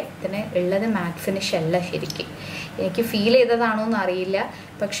കൂടെ ഇതിന് ഉള്ളത് മാറ്റ് ഫിനിഷ് അല്ല. ശരിക്കും എനിക്ക് ഫീൽ ചെയ്തതാണോ എന്ന് അറിയില്ല,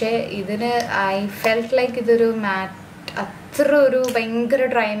 പക്ഷേ ഇതിന് ഐ ഫെൽറ്റ് ലൈക്ക് ഇതൊരു മാറ്റ്, അത്ര ഒരു ഭയങ്കര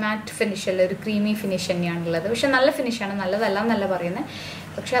ഡ്രൈ മാറ്റ് ഫിനിഷ് അല്ല, ഒരു ക്രീമി ഫിനിഷ് തന്നെയാണുള്ളത്. പക്ഷെ നല്ല ഫിനിഷാണ്, നല്ലതല്ല എന്നല്ല പറയുന്നത്,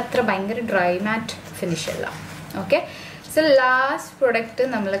 പക്ഷെ അത്ര ഭയങ്കര ഡ്രൈ മാറ്റ് ഫിനിഷ് അല്ല. ഓക്കെ, സോ ലാസ്റ്റ് പ്രൊഡക്റ്റ്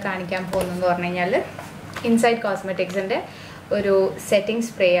നമ്മൾ കാണിക്കാൻ പോകുന്നതെന്ന് പറഞ്ഞു കഴിഞ്ഞാൽ ഇൻസൈഡ് കോസ്മെറ്റിക്സിൻ്റെ ഒരു സെറ്റിംഗ്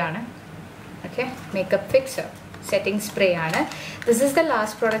സ്പ്രേ ആണ്. Okay, makeup fixer setting spray ആണ്. This is the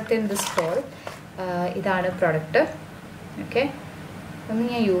last product in this whole. ഇതാണ് പ്രൊഡക്റ്റ്. ഓക്കെ, ഒന്നും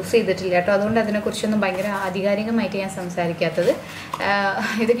ഞാൻ യൂസ് ചെയ്തിട്ടില്ല കേട്ടോ, അതുകൊണ്ട് അതിനെക്കുറിച്ചൊന്നും ഭയങ്കര ആധികാരികമായിട്ട് ഞാൻ സംസാരിക്കാത്തത്.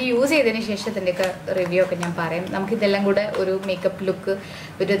 ഇതൊക്കെ യൂസ് ചെയ്തതിന് ശേഷം ഇതിൻ്റെയൊക്കെ റിവ്യൂ ഒക്കെ ഞാൻ പറയാം. നമുക്കിതെല്ലാം കൂടെ ഒരു മേക്കപ്പ് ലുക്ക്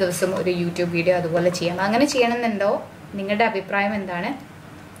ഒരു ദിവസം ഒരു യൂട്യൂബ് വീഡിയോ അതുപോലെ ചെയ്യണം. അങ്ങനെ ചെയ്യണമെന്നുണ്ടോ? നിങ്ങളുടെ അഭിപ്രായം എന്താണ്?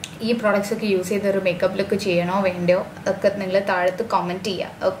 ഈ പ്രോഡക്റ്റ്സ് ഒക്കെ യൂസ് ചെയ്ത് ഒരു മേക്കപ്പ് ലുക്ക് ചെയ്യണോ വേണ്ടയോ അതൊക്കെ നിങ്ങൾ താഴത്ത് കമൻറ്റ്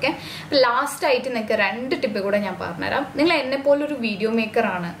ചെയ്യുക. ഓക്കെ, ലാസ്റ്റായിട്ട് നിങ്ങൾക്ക് 2 ടിപ്പ് കൂടെ ഞാൻ പറഞ്ഞുതരാം. നിങ്ങൾ എന്നെപ്പോലൊരു വീഡിയോ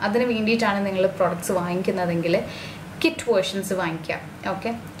മേക്കറാണ്, അതിന് വേണ്ടിയിട്ടാണ് നിങ്ങൾ പ്രോഡക്റ്റ്സ് വാങ്ങിക്കുന്നതെങ്കിൽ കിറ്റ് വേർഷൻസ് വാങ്ങിക്കാം. ഓക്കെ,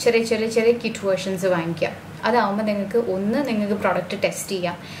 ചെറിയ കിറ്റ് വേർഷൻസ് വാങ്ങിക്കാം. അതാവുമ്പോൾ നിങ്ങൾക്ക് പ്രോഡക്റ്റ് ടെസ്റ്റ്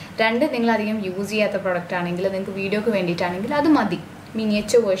ചെയ്യാം. 2 നിങ്ങളധികം യൂസ് ചെയ്യാത്ത പ്രോഡക്റ്റ് ആണെങ്കിൽ നിങ്ങൾക്ക് വീഡിയോക്ക് വേണ്ടിയിട്ടാണെങ്കിൽ അത് മതി.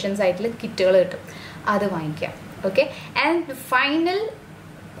 മിനിയേച്ചർ വേർഷൻസ് ആയിട്ടുള്ള കിറ്റുകൾ കിട്ടും, അത് വാങ്ങിക്കാം. Okay, and final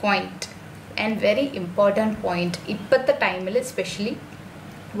point and very important point, ഇപ്പോഴത്തെ ടൈമിൽ എസ്പെഷ്യലി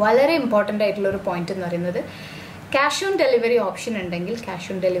വളരെ ഇമ്പോർട്ടൻ്റ് ആയിട്ടുള്ള ഒരു പോയിന്റ് എന്ന് പറയുന്നത് ക്യാഷ് ഓൺ ഡെലിവറി ഓപ്ഷൻ ഉണ്ടെങ്കിൽ ക്യാഷ്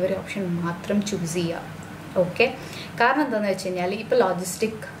ഓൺ ഡെലിവറി ഓപ്ഷൻ മാത്രം ചൂസ് ചെയ്യുക. ഓക്കെ, കാരണം എന്താണെന്ന് വെച്ച് കഴിഞ്ഞാൽ ഇപ്പോൾ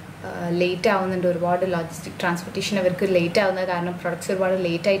ലോജിസ്റ്റിക് ലേറ്റ് ആവുന്നുണ്ട്, ഒരുപാട് ലോജിസ്റ്റിക് ട്രാൻസ്പോർട്ടേഷൻ അവർക്ക് ലേറ്റ് ആവുന്നത് കാരണം പ്രൊഡക്ട്സ് ഒരുപാട്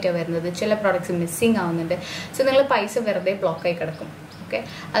ലേറ്റ് ആയിട്ടാണ് വരുന്നത്, ചില പ്രോഡക്ട്സ് മിസ്സിങ് ആവുന്നുണ്ട്. സോ നിങ്ങൾ പൈസ വെറുതെ ബ്ലോക്കായി കിടക്കും. ഓക്കെ,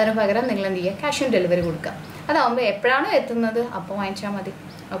 അതിന് പകരം നിങ്ങൾ എന്ത് ചെയ്യുക, ക്യാഷ് ഓൺ ഡെലിവറി കൊടുക്കുക. അതാവുമ്പോൾ എപ്പോഴാണോ എത്തുന്നത് അപ്പോൾ വാങ്ങിച്ചാൽ മതി.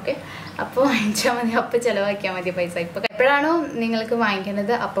 ഓക്കെ, അപ്പോൾ വാങ്ങിച്ചാൽ മതി, അപ്പോൾ ചിലവാക്കിയാൽ മതി പൈസ. ഇപ്പോൾ എപ്പോഴാണോ നിങ്ങൾക്ക്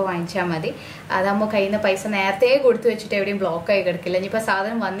വാങ്ങിക്കുന്നത് അപ്പോൾ വാങ്ങിച്ചാൽ മതി. അതാകുമ്പോൾ കയ്യിൽ നിന്ന് പൈസ നേരത്തെ കൊടുത്തു വെച്ചിട്ട് എവിടെയും ബ്ലോക്കായി കിടക്കില്ല. ഇനിയിപ്പോൾ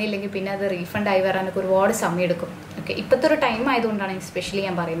സാധനം വന്നില്ലെങ്കിൽ പിന്നെ അത് റീഫണ്ട് ആയി വരാനൊക്കെ ഒരുപാട് സമയം എടുക്കും. ഓക്കെ, ഇപ്പോഴത്തെ ഒരു ടൈം ആയതുകൊണ്ടാണ് സ്പെഷ്യലി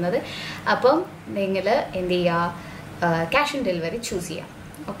ഞാൻ പറയുന്നത്. അപ്പം നിങ്ങൾ എന്ത് ചെയ്യുക, ക്യാഷ് ഓൺ ഡെലിവറി ചൂസ് ചെയ്യുക.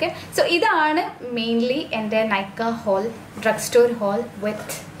 ഓക്കെ, സോ ഇതാണ് മെയിൻലി എൻ്റെ Nykaa whole, drug store whole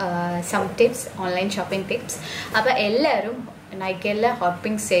with some tips, online shopping tips. അപ്പോൾ എല്ലാവരും നൈക്കയിലെ ഹോട്ട്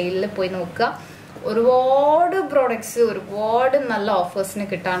പിങ്ക് സെയിലിൽ പോയി നോക്കുക. ഒരുപാട് പ്രോഡക്ട്സ്, ഒരുപാട് നല്ല ഓഫേഴ്സിന്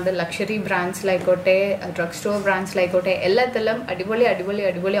കിട്ടാണ്ട്, ലക്ഷറി ബ്രാൻഡ്സിലായിക്കോട്ടെ, ഡ്രഗ് സ്റ്റോർ ബ്രാൻഡ്സിലായിക്കോട്ടെ, എല്ലാത്തിലും അടിപൊളി അടിപൊളി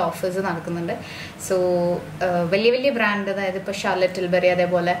അടിപൊളി ഓഫേഴ്സ് നടക്കുന്നുണ്ട്. സോ വലിയ വലിയ ബ്രാൻഡ്, അതായത് ഇപ്പോൾ ഷാർലറ്റ് ടിൽബറി,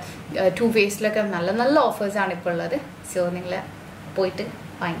 അതേപോലെ ടു ഫേസിലൊക്കെ നല്ല നല്ല ഓഫേഴ്സാണ് ഇപ്പോൾ ഉള്ളത്. സോ നിങ്ങൾ പോയിട്ട്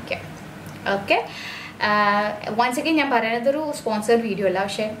വാങ്ങിക്കാം. ഓക്കെ, വൺസ് അഗൈൻ ഞാൻ പറയുന്നത് ഒരു സ്പോൺസേർഡ് വീഡിയോ അല്ല,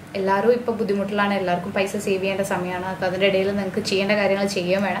 പക്ഷേ എല്ലാവരും ഇപ്പോൾ ബുദ്ധിമുട്ടിലാണ്, എല്ലാവർക്കും പൈസ സേവ് ചെയ്യേണ്ട സമയമാണ്. അപ്പോൾ അതിൻ്റെ ഇടയിൽ നിങ്ങൾക്ക് ചെയ്യേണ്ട കാര്യങ്ങൾ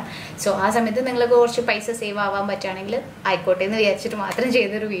ചെയ്യുകയും വേണം. സോ ആ സമയത്ത് നിങ്ങൾക്ക് കുറച്ച് പൈസ സേവ് ആവാൻ പറ്റുകയാണെങ്കിൽ ആയിക്കോട്ടെ എന്ന് വിചാരിച്ചിട്ട് മാത്രം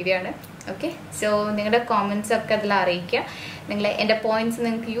ചെയ്തൊരു വീഡിയോ ആണ്. ഓക്കെ, സോ നിങ്ങളുടെ കോമൻസ് ഒക്കെ അതിൽ അറിയിക്കുക. നിങ്ങൾ എൻ്റെ പോയിന്റ്സ്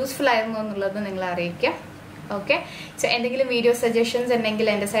നിങ്ങൾക്ക് യൂസ്ഫുൾ ആയിരുന്നു എന്നുള്ളത് നിങ്ങൾ അറിയിക്കുക. ഓക്കെ, സോ എന്തെങ്കിലും വീഡിയോ സജഷൻസ് ഉണ്ടെങ്കിൽ,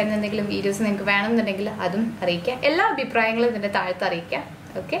 എൻ്റെ സൈഡിൽ നിന്ന് എന്തെങ്കിലും വീഡിയോസ് നിങ്ങൾക്ക് വേണമെന്നുണ്ടെങ്കിൽ അതും അറിയിക്കുക. എല്ലാ അഭിപ്രായങ്ങളും ഇതിൻ്റെ താഴത്ത് അറിയിക്കുക.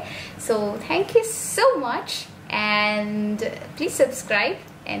 Okay, so thank you so much, and please subscribe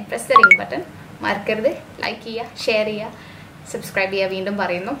and press the ring button. Markarde like cheya, share cheya, subscribe cheya, veendum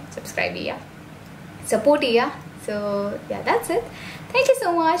parayunnu subscribe cheya, support cheya. So yeah, that's it. Thank you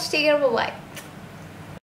so much. Take care. Bye bye.